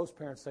find? Most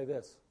parents say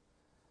this.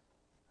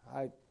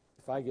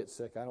 If I get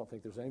sick, I don't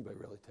think there's anybody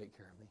really to take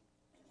care of me.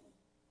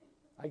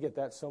 I get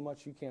that so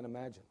much you can't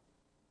imagine.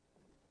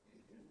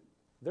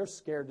 They're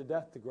scared to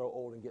death to grow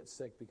old and get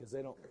sick because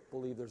they don't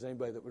believe there's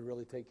anybody that would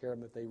really take care of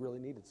them if they really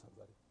needed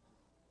somebody.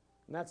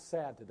 And that's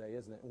sad today,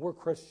 isn't it? And we're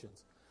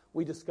Christians.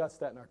 We discussed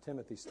that in our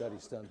Timothy study,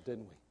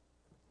 didn't we?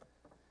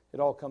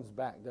 It all comes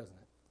back, doesn't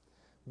it?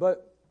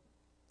 But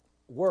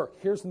work.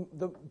 Here's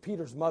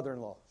Peter's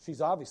mother-in-law. She's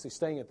obviously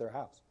staying at their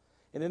house.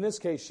 And in this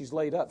case, she's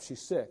laid up.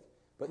 She's sick.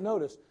 But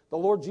notice, the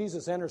Lord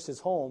Jesus enters his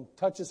home,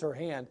 touches her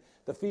hand.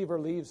 The fever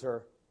leaves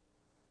her.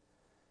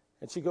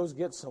 And she goes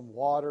get some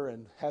water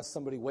and has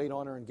somebody wait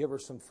on her and give her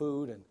some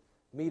food and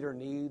meet her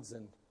needs.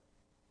 And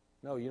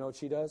no, you know what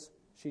she does?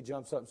 She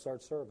jumps up and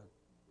starts serving.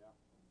 Yeah.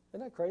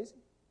 Isn't that crazy?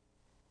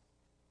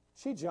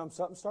 She jumps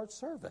up and starts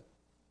serving.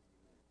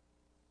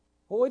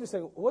 Well, wait a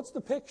second. What's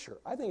the picture?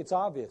 I think it's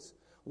obvious.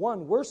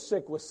 One, we're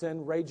sick with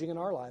sin raging in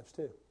our lives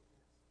too.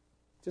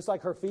 Just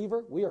like her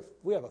fever, we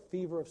have a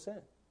fever of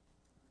sin.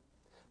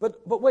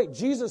 But wait,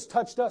 Jesus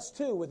touched us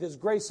too with his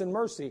grace and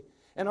mercy,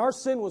 and our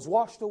sin was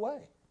washed away.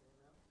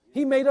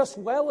 He made us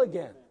well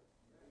again.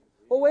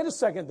 Well, wait a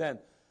second then.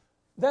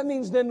 That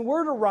means then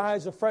we're to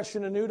rise afresh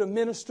and anew to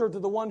minister to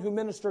the one who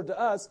ministered to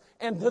us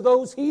and to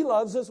those he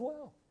loves as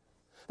well.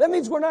 That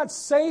means we're not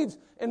saved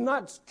and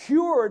not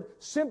cured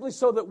simply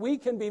so that we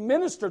can be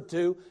ministered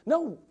to.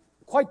 No,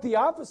 quite the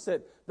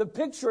opposite. The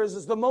picture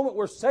is the moment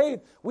we're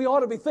saved, we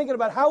ought to be thinking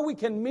about how we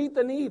can meet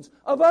the needs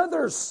of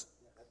others.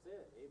 That's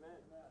it. Amen.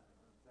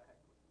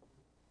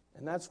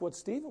 And that's what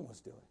Stephen was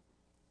doing.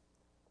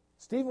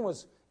 Stephen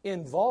was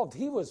involved.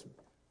 He was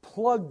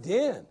plugged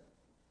in.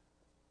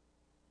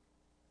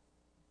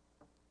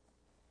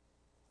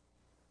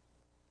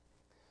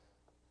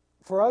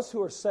 For us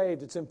who are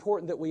saved, it's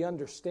important that we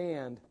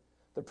understand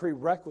the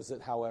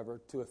prerequisite,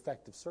 however, to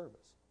effective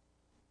service.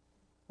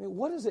 I mean,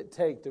 what does it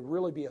take to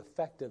really be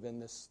effective in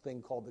this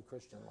thing called the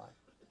Christian life?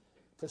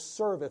 To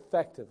serve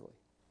effectively?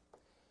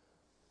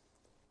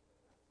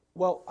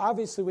 Well,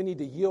 obviously we need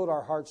to yield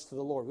our hearts to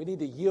the Lord. We need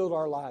to yield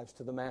our lives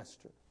to the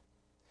Master.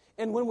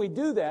 And when we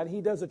do that, he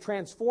does a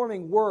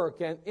transforming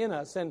work in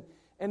us, and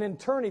in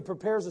turn he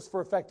prepares us for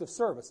effective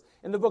service.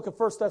 In the book of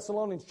 1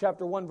 Thessalonians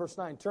chapter 1, verse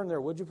 9, turn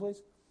there, would you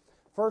please?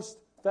 1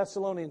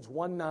 Thessalonians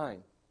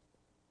 1:9.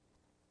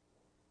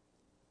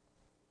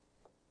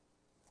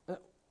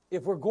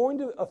 If we're going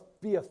to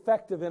be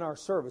effective in our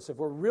service, if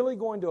we're really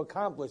going to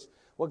accomplish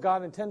what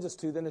God intends us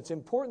to, then it's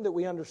important that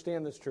we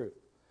understand this truth.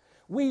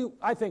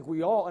 I think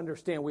we all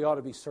understand we ought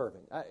to be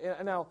serving.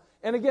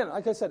 And again,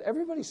 like I said,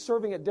 everybody's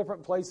serving at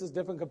different places,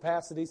 different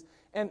capacities,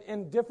 and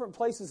in different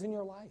places in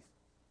your life.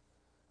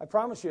 I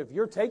promise you, if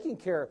you're taking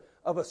care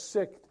of a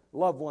sick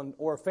loved one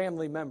or a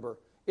family member,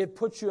 it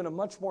puts you in a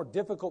much more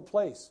difficult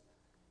place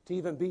to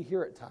even be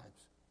here at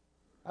times.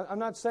 I'm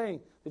not saying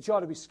that you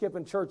ought to be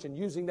skipping church and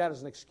using that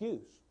as an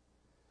excuse.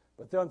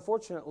 But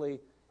unfortunately,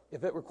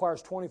 if it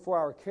requires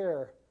 24-hour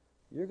care,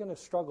 you're going to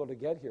struggle to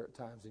get here at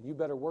times. And you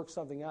better work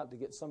something out to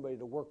get somebody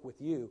to work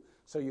with you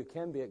so you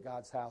can be at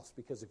God's house.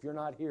 Because if you're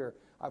not here,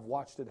 I've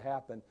watched it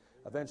happen.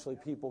 Eventually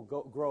people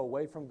grow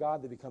away from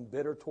God. They become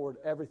bitter toward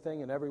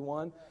everything and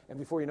everyone. And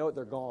before you know it,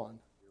 they're gone.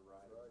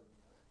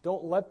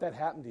 Don't let that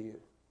happen to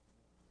you.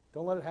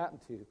 Don't let it happen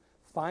to you.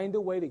 Find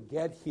a way to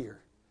get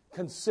here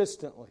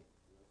consistently.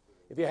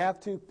 If you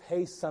have to,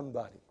 pay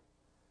somebody.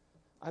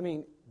 I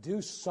mean,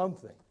 do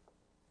something.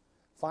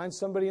 Find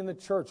somebody in the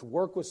church.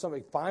 Work with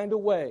somebody. Find a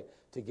way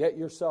to get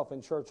yourself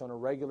in church on a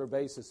regular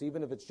basis,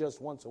 even if it's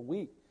just once a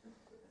week.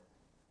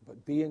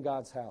 But be in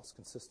God's house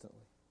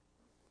consistently.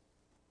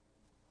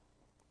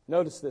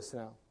 Notice this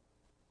now.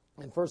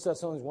 In 1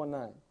 Thessalonians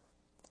 1:9.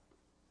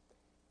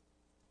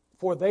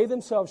 For they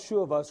themselves shew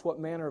of us what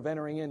manner of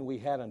entering in we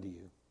had unto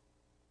you,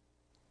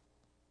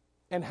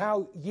 and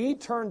how ye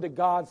turned to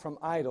God from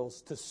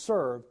idols to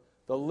serve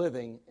the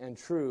living and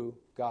true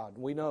God.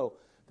 We know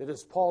that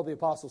as Paul the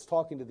Apostle is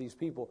talking to these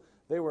people,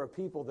 they were a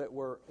people that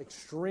were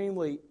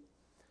extremely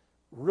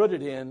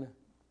rooted in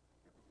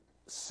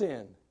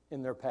sin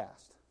in their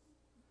past.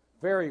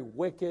 Very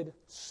wicked,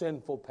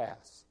 sinful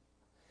past.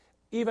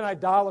 Even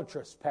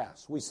idolatrous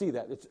past. We see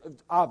that. It's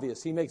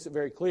obvious. He makes it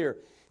very clear.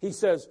 He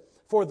says,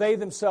 for they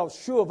themselves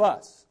shew of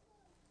us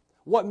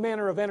what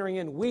manner of entering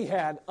in we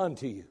had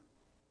unto you.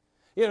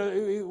 You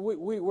know,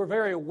 we're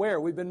very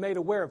aware. We've been made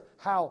aware of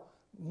how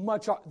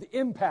much the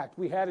impact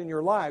we had in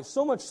your lives.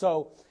 So much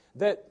so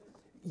that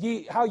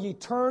how ye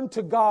turned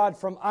to God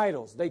from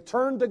idols. They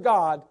turned to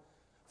God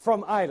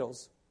from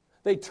idols.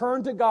 They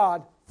turned to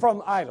God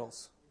from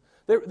idols.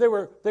 They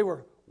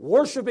were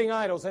worshiping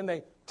idols and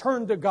they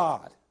turned to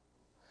God.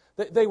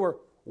 They were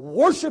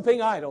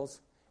worshiping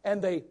idols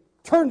and they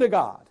turned to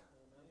God.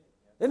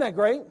 Isn't that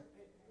great?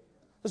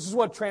 This is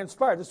what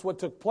transpired. This is what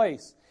took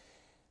place.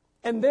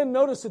 And then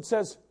notice it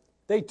says,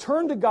 they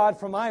turned to God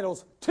from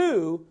idols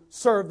to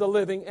serve the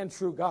living and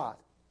true God.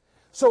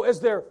 So as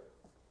they're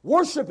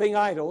worshiping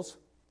idols,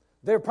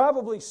 they're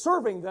probably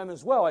serving them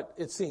as well,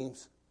 it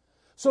seems.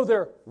 So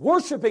they're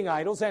worshiping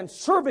idols and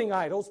serving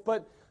idols,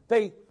 but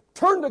they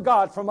turn to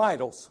God from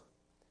idols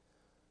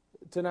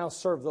to now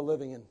serve the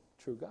living and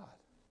true God.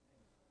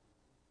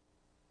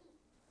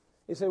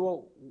 You say,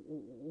 well,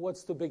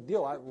 what's the big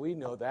deal? We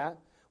know that.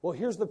 Well,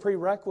 here's the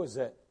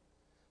prerequisite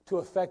to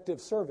effective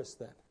service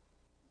then.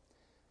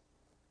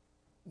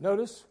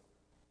 Notice,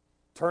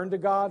 turned to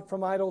God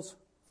from idols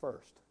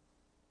first,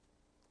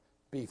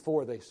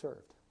 before they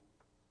served.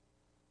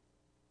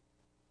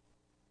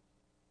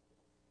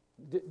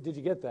 Did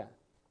you get that?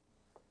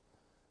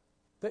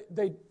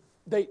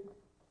 They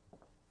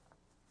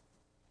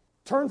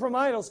turned from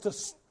idols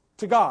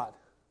to God.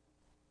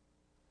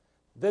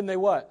 Then they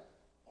what?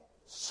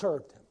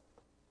 Served Him.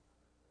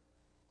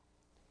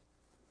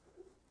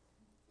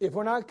 If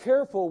we're not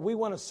careful, we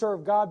want to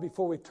serve God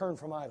before we turn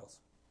from idols.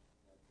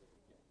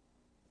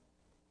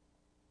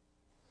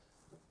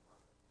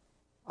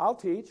 I'll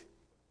teach.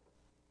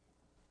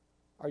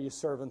 Are you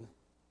serving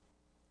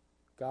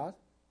God?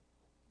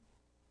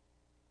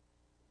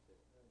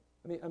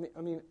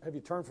 I mean, have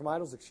you turned from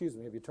idols? Excuse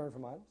me, have you turned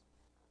from idols?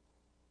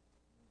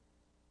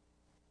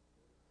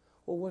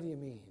 Well, what do you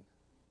mean?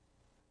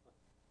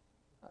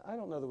 I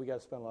don't know that we got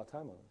to spend a lot of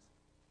time on this.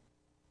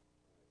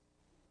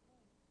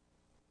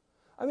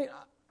 I mean,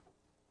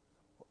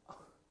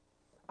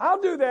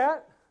 I'll do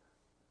that.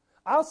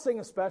 I'll sing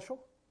a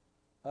special.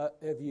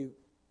 Have you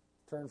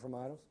turned from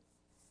idols?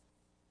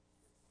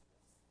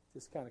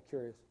 Just kind of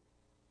curious.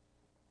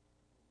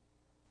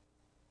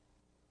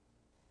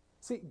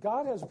 See,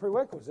 God has a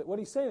prerequisite. What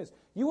He's saying is,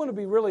 you want to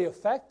be really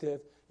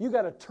effective, you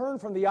got to turn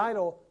from the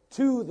idol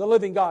to the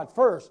living God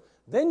first.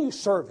 Then you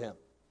serve Him.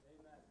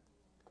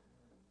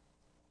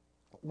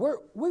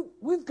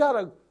 We've got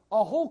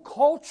a whole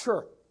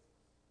culture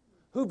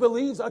who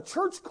believes, a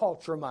church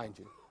culture, mind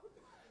you,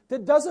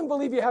 that doesn't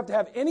believe you have to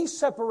have any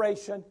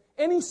separation,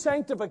 any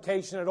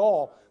sanctification at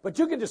all, but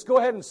you can just go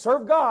ahead and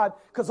serve God,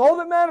 because all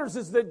that matters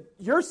is that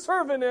you're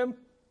serving Him.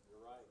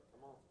 You're right.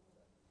 Come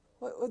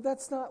on. Well,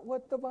 that's not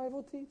what the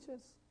Bible teaches.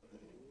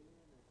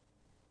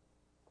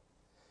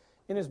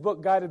 In his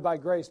book, Guided by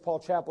Grace, Paul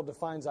Chappell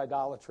defines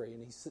idolatry,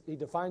 and he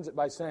defines it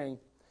by saying,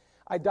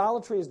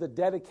 idolatry is the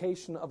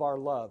dedication of our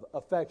love,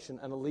 affection,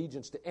 and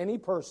allegiance to any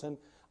person,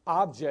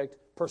 object,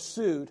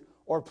 pursuit,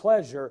 or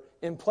pleasure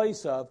in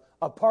place of,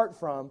 apart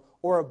from,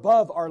 or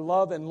above our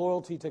love and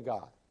loyalty to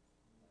God.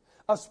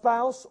 A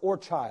spouse or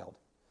child,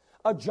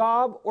 a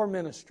job or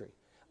ministry,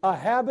 a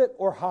habit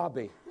or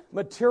hobby,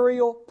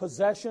 material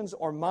possessions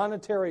or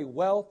monetary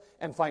wealth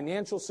and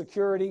financial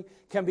security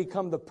can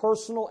become the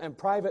personal and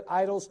private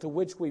idols to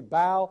which we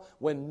bow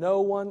when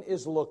no one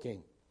is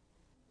looking.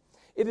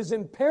 It is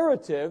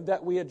imperative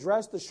that we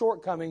address the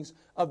shortcomings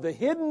of the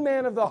hidden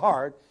man of the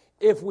heart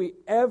if we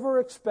ever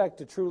expect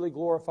to truly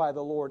glorify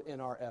the Lord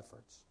in our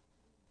efforts.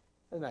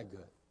 Isn't that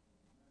good?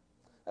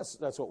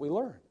 That's what we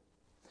learn.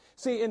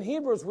 See, in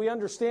Hebrews, we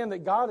understand that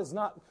God is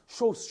not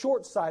so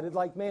short-sighted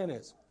like man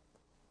is.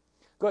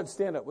 Go ahead and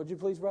stand up, would you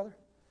please, brother?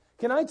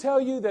 Can I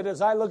tell you that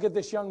as I look at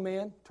this young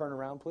man, turn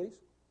around, please.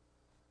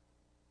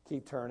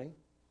 Keep turning.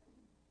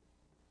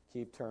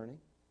 Keep turning.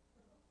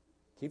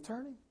 Keep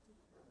turning.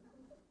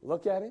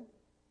 Look at him.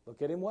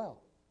 Look at him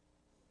well.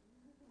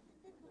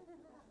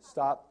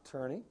 Stop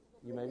turning.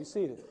 You may be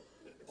seated.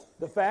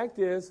 The fact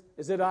is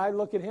that I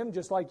look at him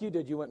just like you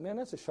did. You went, man,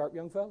 that's a sharp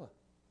young fella.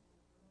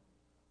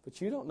 But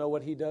you don't know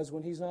what he does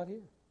when he's not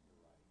here.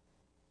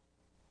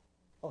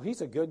 Oh,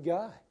 he's a good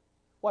guy.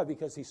 Why?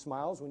 Because he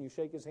smiles when you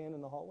shake his hand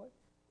in the hallway?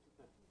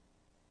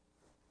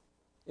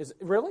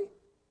 Really?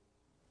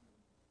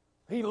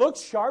 He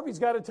looks sharp. He's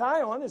got a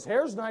tie on. His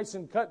hair's nice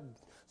and cut.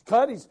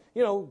 He's,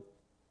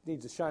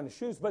 needs to shine his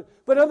shoes. But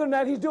other than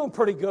that, he's doing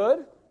pretty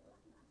good.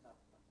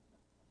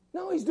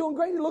 No, he's doing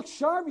great. He looks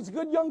sharp. He's a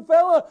good young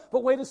fella.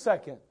 But wait a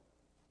second.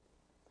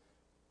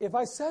 If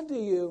I said to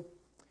you,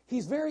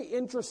 he's very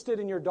interested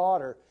in your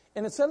daughter,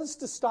 and it says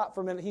to stop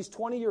for a minute. He's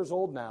 20 years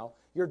old now.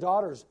 Your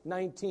daughter's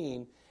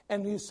 19.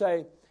 And you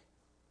say,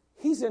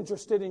 he's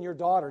interested in your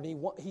daughter, and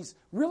he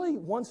really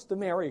wants to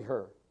marry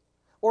her,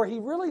 or he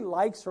really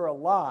likes her a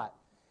lot.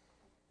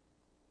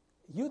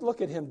 You'd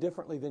look at him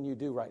differently than you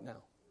do right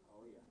now.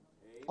 Oh,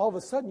 yeah. All of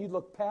a sudden, you'd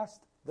look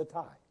past the tie.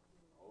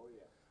 Oh,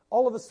 yeah.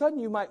 All of a sudden,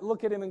 you might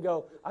look at him and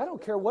go, I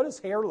don't care what his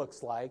hair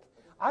looks like.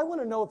 I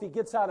want to know if he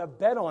gets out of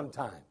bed on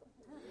time.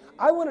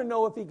 I want to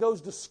know if he goes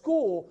to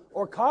school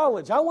or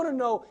college. I want to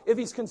know if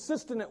he's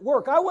consistent at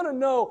work. I want to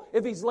know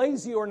if he's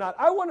lazy or not.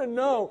 I want to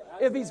know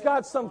if he's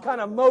got some kind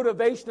of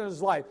motivation in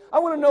his life. I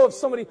want to know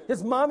if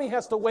his mommy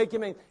has to wake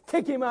him and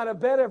kick him out of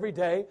bed every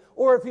day,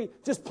 or if he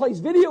just plays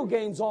video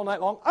games all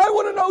night long. I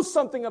want to know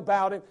something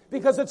about him,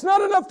 because it's not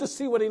enough to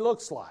see what he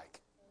looks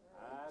like.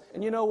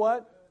 And you know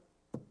what?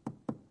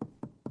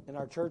 In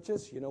our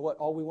churches, you know what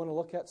all we want to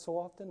look at so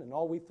often, and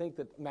all we think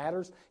that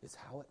matters, is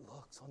how it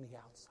looks on the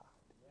outside.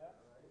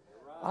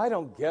 I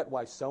don't get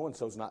why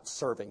so-and-so's not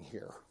serving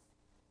here.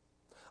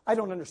 I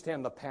don't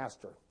understand the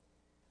pastor.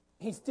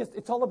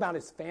 It's all about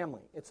his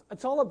family.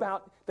 It's all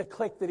about the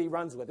clique that he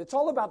runs with. It's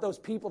all about those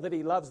people that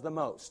he loves the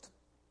most.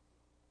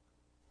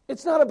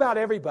 It's not about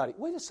everybody.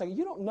 Wait a second,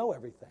 you don't know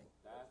everything.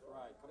 That's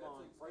right.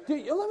 Come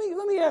on.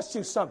 Let me ask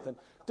you something.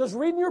 Does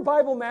reading your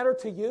Bible matter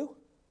to you?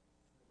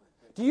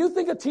 Do you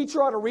think a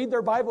teacher ought to read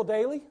their Bible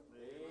daily?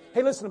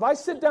 Hey, listen, if I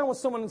sit down with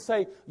someone and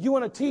say, you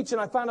want to teach, and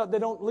I find out they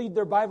don't read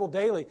their Bible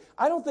daily,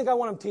 I don't think I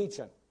want them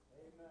teaching.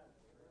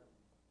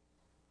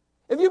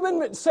 If you've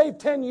been saved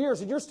 10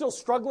 years and you're still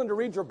struggling to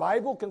read your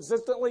Bible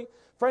consistently,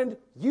 friend,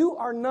 you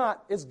are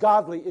not as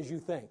godly as you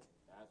think.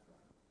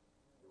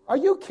 Are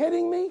you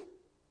kidding me?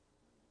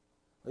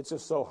 It's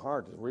just so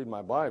hard to read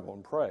my Bible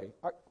and pray.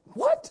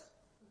 What?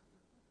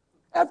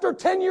 After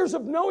 10 years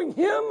of knowing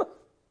Him,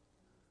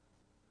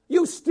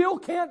 you still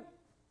can't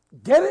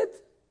get it?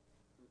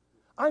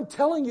 I'm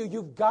telling you,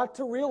 you've got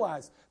to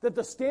realize that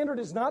the standard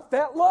is not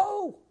that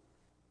low.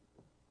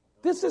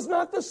 This is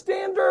not the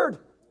standard.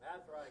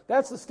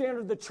 That's the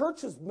standard the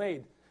church has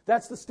made.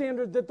 That's the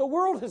standard that the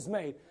world has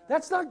made.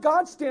 That's not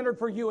God's standard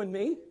for you and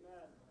me.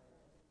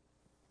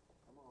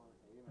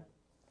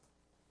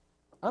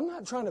 I'm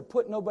not trying to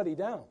put nobody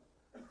down.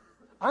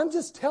 I'm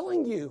just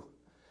telling you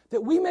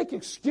that we make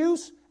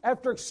excuse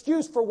after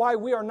excuse for why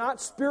we are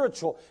not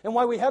spiritual and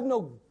why we have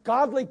no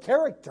godly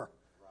character.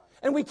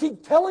 And we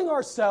keep telling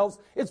ourselves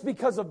it's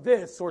because of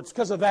this, or it's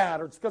because of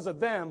that, or it's because of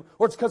them,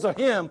 or it's because of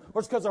him, or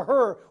it's because of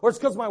her, or it's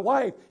because of my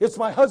wife, it's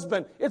my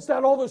husband, it's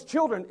that all those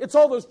children, it's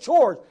all those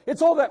chores,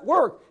 it's all that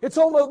work, it's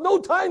all no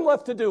time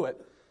left to do it.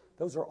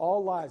 Those are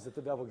all lies that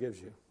the devil gives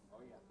you.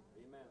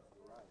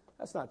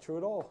 That's not true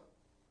at all.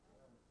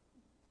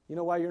 You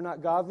know why you're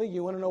not godly?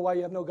 You want to know why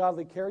you have no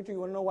godly character? You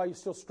want to know why you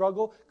still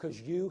struggle?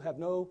 Because you have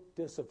no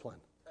discipline.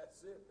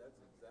 That's it. That's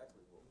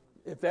exactly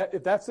what.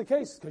 If that's the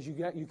case, because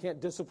you can't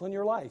discipline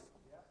your life.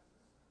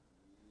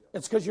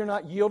 It's because you're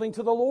not yielding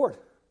to the Lord.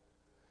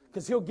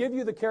 Because He'll give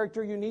you the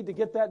character you need to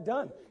get that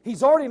done.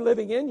 He's already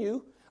living in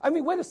you. I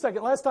mean, wait a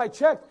second. Last I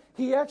checked,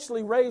 He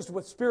actually raised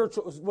with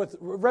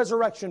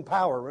resurrection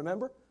power,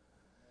 remember?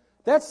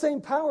 That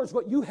same power is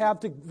what you have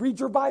to read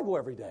your Bible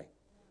every day.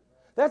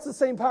 That's the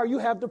same power you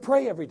have to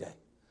pray every day.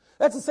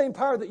 That's the same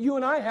power that you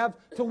and I have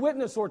to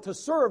witness or to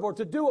serve or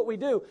to do what we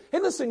do. Hey,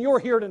 listen, you're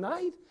here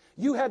tonight.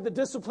 You had the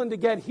discipline to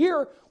get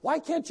here. Why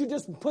can't you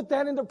just put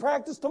that into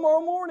practice tomorrow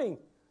morning?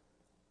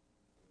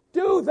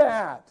 Do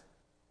that.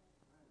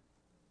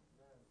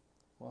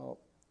 Well,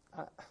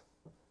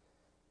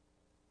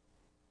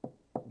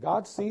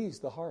 God sees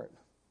the heart.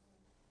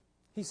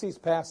 He sees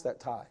past that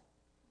tie.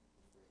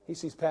 He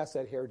sees past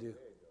that hairdo.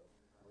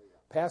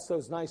 Past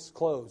those nice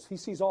clothes. He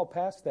sees all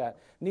past that.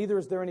 Neither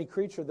is there any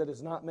creature that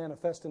is not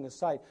manifest in His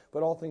sight,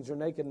 but all things are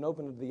naked and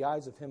open to the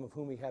eyes of Him of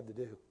whom He had to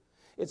do.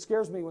 It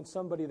scares me when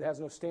somebody that has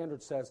no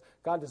standard says,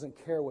 God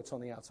doesn't care what's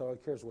on the outside,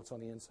 He cares what's on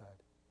the inside.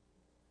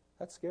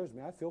 That scares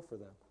me. I feel for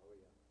them.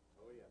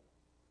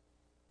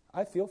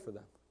 I feel for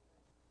them.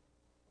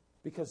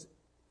 Because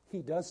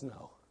He does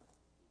know.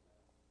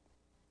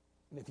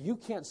 And if you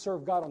can't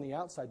serve God on the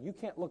outside, you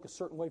can't look a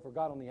certain way for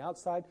God on the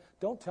outside,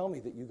 don't tell me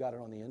that you got it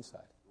on the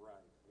inside.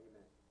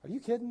 Are you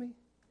kidding me?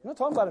 I'm not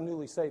talking about a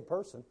newly saved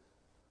person.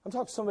 I'm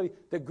talking somebody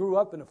that grew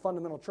up in a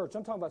fundamental church.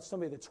 I'm talking about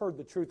somebody that's heard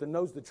the truth and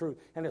knows the truth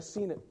and has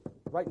seen it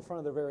right in front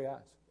of their very eyes.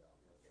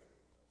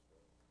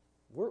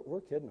 We're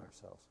kidding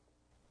ourselves.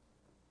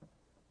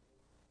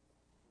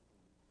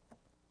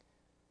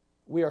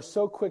 We are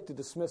so quick to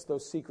dismiss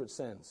those secret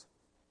sins.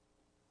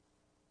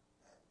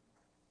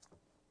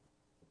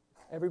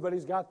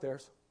 Everybody's got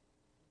theirs.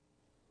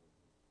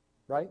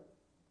 Right?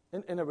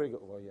 And everybody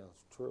goes, well, yeah,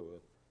 it's true.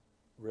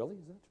 Really?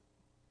 Is that true?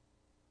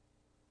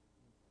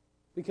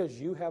 Because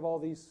you have all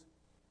these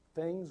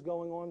things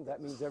going on,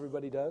 that means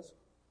everybody does?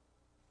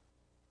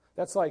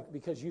 That's like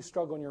because you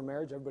struggle in your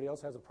marriage, everybody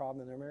else has a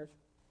problem in their marriage?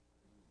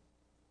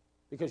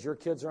 Because your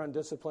kids are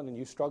undisciplined and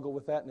you struggle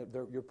with that and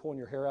you're pulling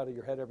your hair out of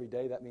your head every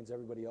day, that means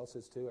everybody else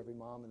is too, every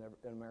mom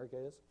in America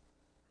is?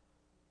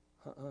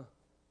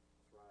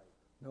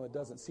 No, it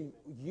doesn't. See,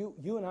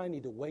 you and I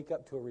need to wake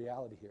up to a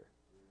reality here.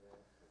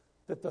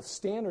 That the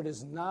standard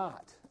is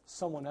not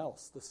someone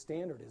else. The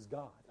standard is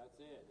God. That's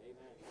it.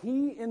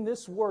 Amen. He, in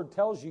this word,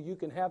 tells you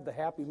can have the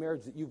happy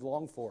marriage that you've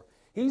longed for.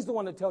 He's the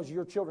one that tells you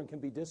your children can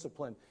be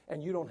disciplined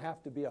and you don't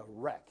have to be a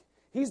wreck.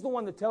 He's the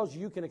one that tells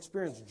you can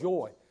experience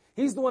joy.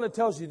 He's the one that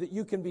tells you that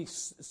you can be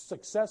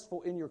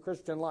successful in your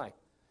Christian life.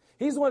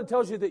 He's the one that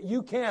tells you that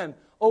you can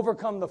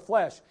overcome the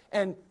flesh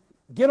and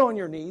get on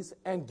your knees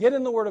and get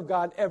in the Word of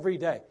God every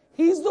day.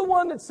 He's the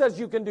one that says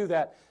you can do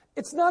that.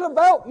 It's not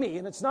about me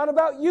and it's not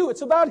about you.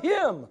 It's about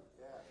Him.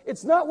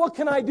 It's not what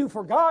can I do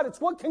for God.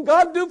 It's what can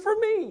God do for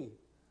me.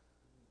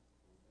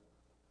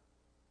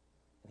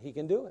 He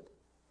can do it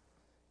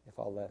if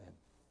I'll let Him.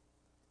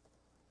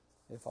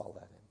 If I'll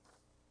let Him.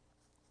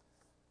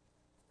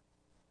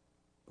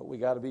 But we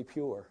got to be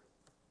pure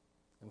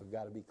and we've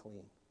got to be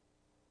clean.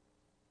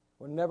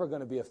 We're never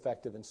going to be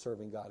effective in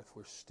serving God if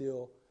we're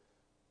still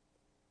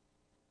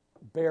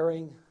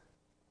bearing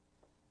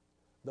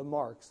the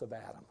marks of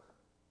Adam.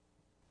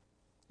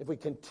 If we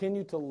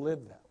continue to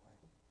live that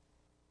way.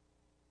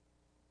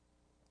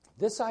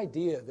 This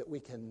idea that we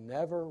can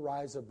never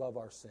rise above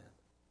our sin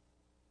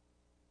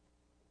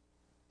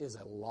is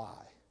a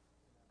lie.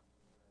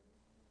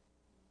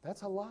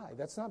 That's a lie.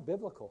 That's not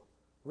biblical.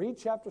 Read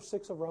chapter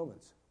 6 of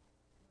Romans.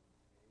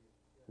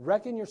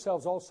 Reckon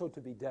yourselves also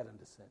to be dead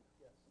unto sin,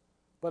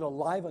 but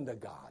alive unto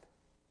God.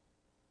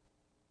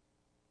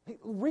 Hey,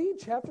 read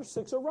chapter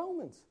 6 of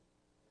Romans.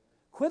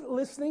 Quit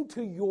listening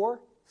to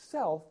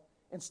yourself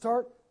and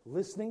start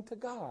listening to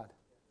God.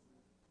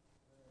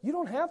 You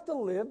don't have to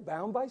live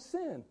bound by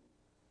sin.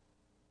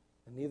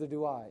 And neither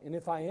do I. And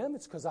if I am,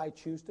 it's because I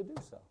choose to do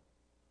so.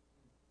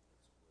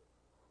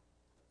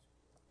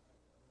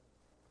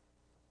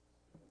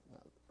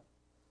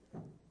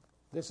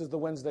 This is the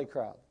Wednesday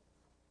crowd.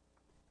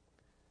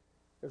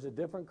 There's a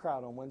different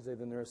crowd on Wednesday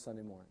than there is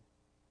Sunday morning.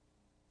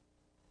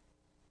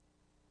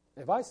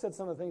 If I said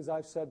some of the things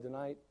I've said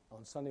tonight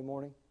on Sunday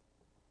morning,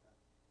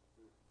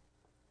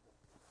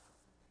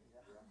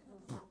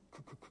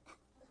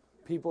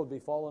 people would be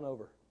falling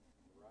over.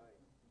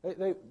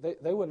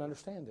 They wouldn't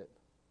understand it.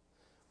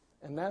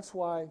 And that's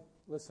why,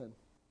 listen,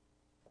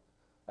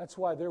 that's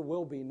why there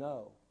will be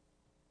no.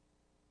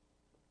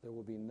 There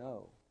will be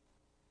no.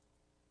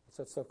 What's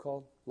that stuff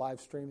called? Live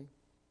streaming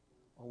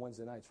on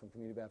Wednesday nights from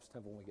Community Baptist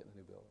Temple when we get in the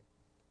new building.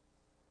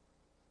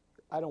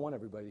 I don't want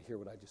everybody to hear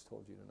what I just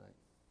told you tonight.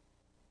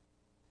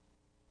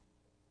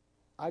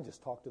 I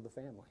just talked to the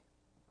family.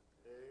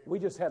 We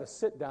just had a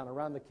sit down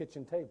around the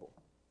kitchen table.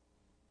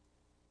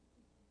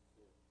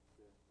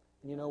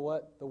 And you know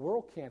what? The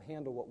world can't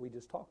handle what we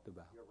just talked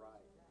about. You're right.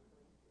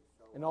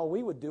 And all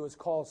we would do is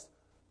cause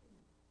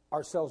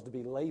ourselves to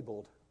be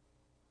labeled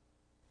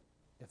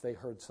if they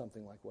heard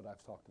something like what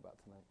I've talked about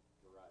tonight.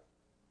 You're right.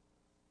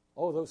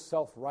 Oh, those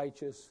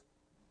self-righteous,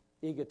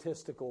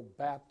 egotistical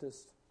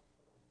Baptists,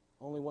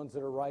 only ones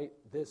that are right,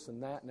 this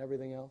and that and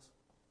everything else.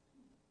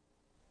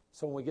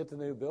 So when we get to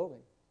the new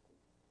building,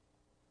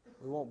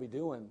 we won't be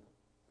doing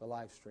the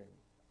live streaming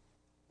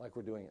like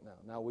we're doing it now.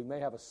 Now, we may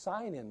have a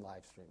sign-in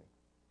live streaming,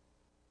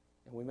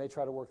 and we may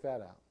try to work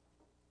that out.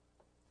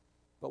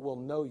 But we'll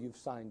know you've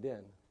signed in,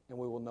 and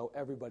we will know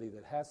everybody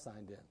that has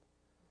signed in.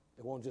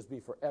 It won't just be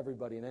for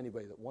everybody and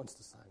anybody that wants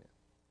to sign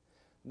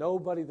in.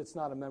 Nobody that's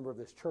not a member of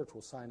this church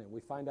will sign in. We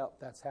find out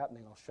that's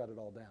happening, I'll shut it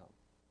all down.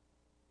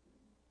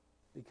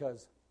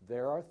 Because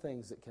there are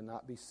things that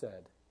cannot be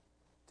said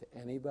to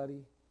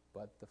anybody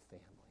but the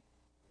family.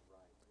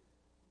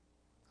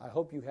 I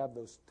hope you have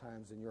those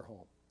times in your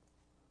home.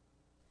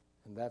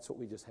 And that's what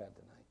we just had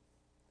tonight.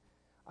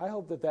 I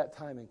hope that that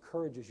time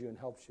encourages you and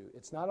helps you.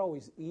 It's not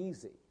always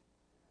easy,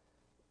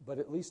 but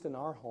at least in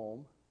our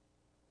home,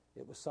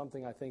 it was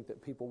something I think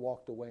that people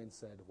walked away and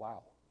said,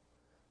 wow,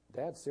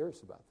 Dad's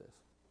serious about this.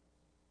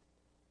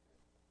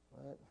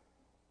 But,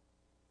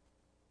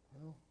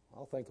 well,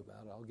 I'll think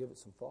about it. I'll give it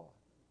some thought.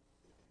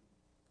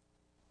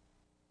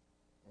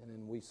 And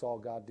then we saw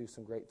God do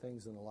some great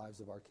things in the lives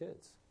of our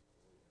kids.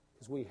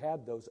 Because we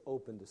had those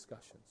open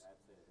discussions.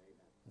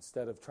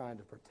 Instead of trying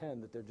to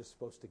pretend that they're just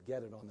supposed to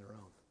get it on their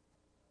own.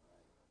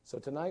 So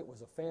tonight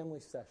was a family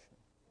session.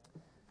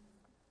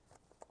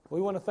 We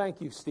want to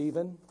thank you,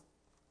 Stephen,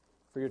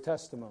 for your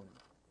testimony.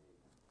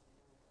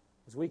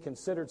 As we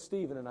considered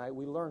Stephen tonight,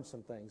 we learned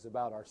some things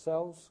about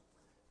ourselves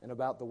and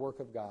about the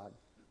work of God.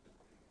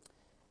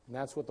 And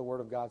that's what the Word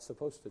of God's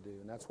supposed to do.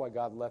 And that's why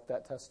God left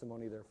that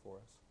testimony there for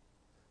us.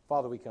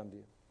 Father, we come to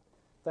you.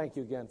 Thank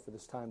you again for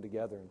this time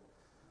together. And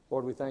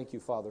Lord, we thank you,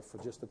 Father, for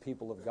just the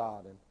people of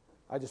God. And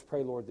I just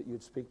pray, Lord, that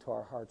you'd speak to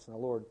our hearts. Now,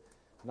 Lord,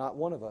 not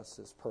one of us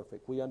is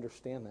perfect. We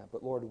understand that.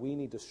 But, Lord, we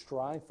need to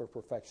strive for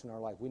perfection in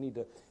our life. We need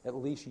to at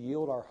least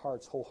yield our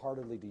hearts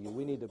wholeheartedly to you.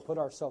 We need to put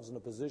ourselves in a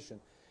position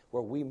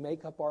where we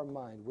make up our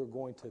mind we're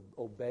going to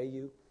obey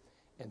you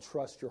and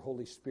trust your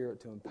Holy Spirit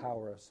to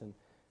empower us and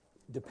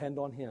depend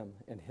on him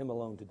and him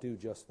alone to do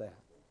just that.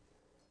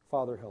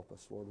 Father, help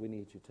us, Lord. We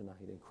need you tonight.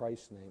 In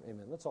Christ's name,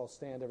 amen. Let's all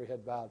stand, every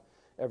head bowed,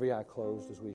 every eye closed as we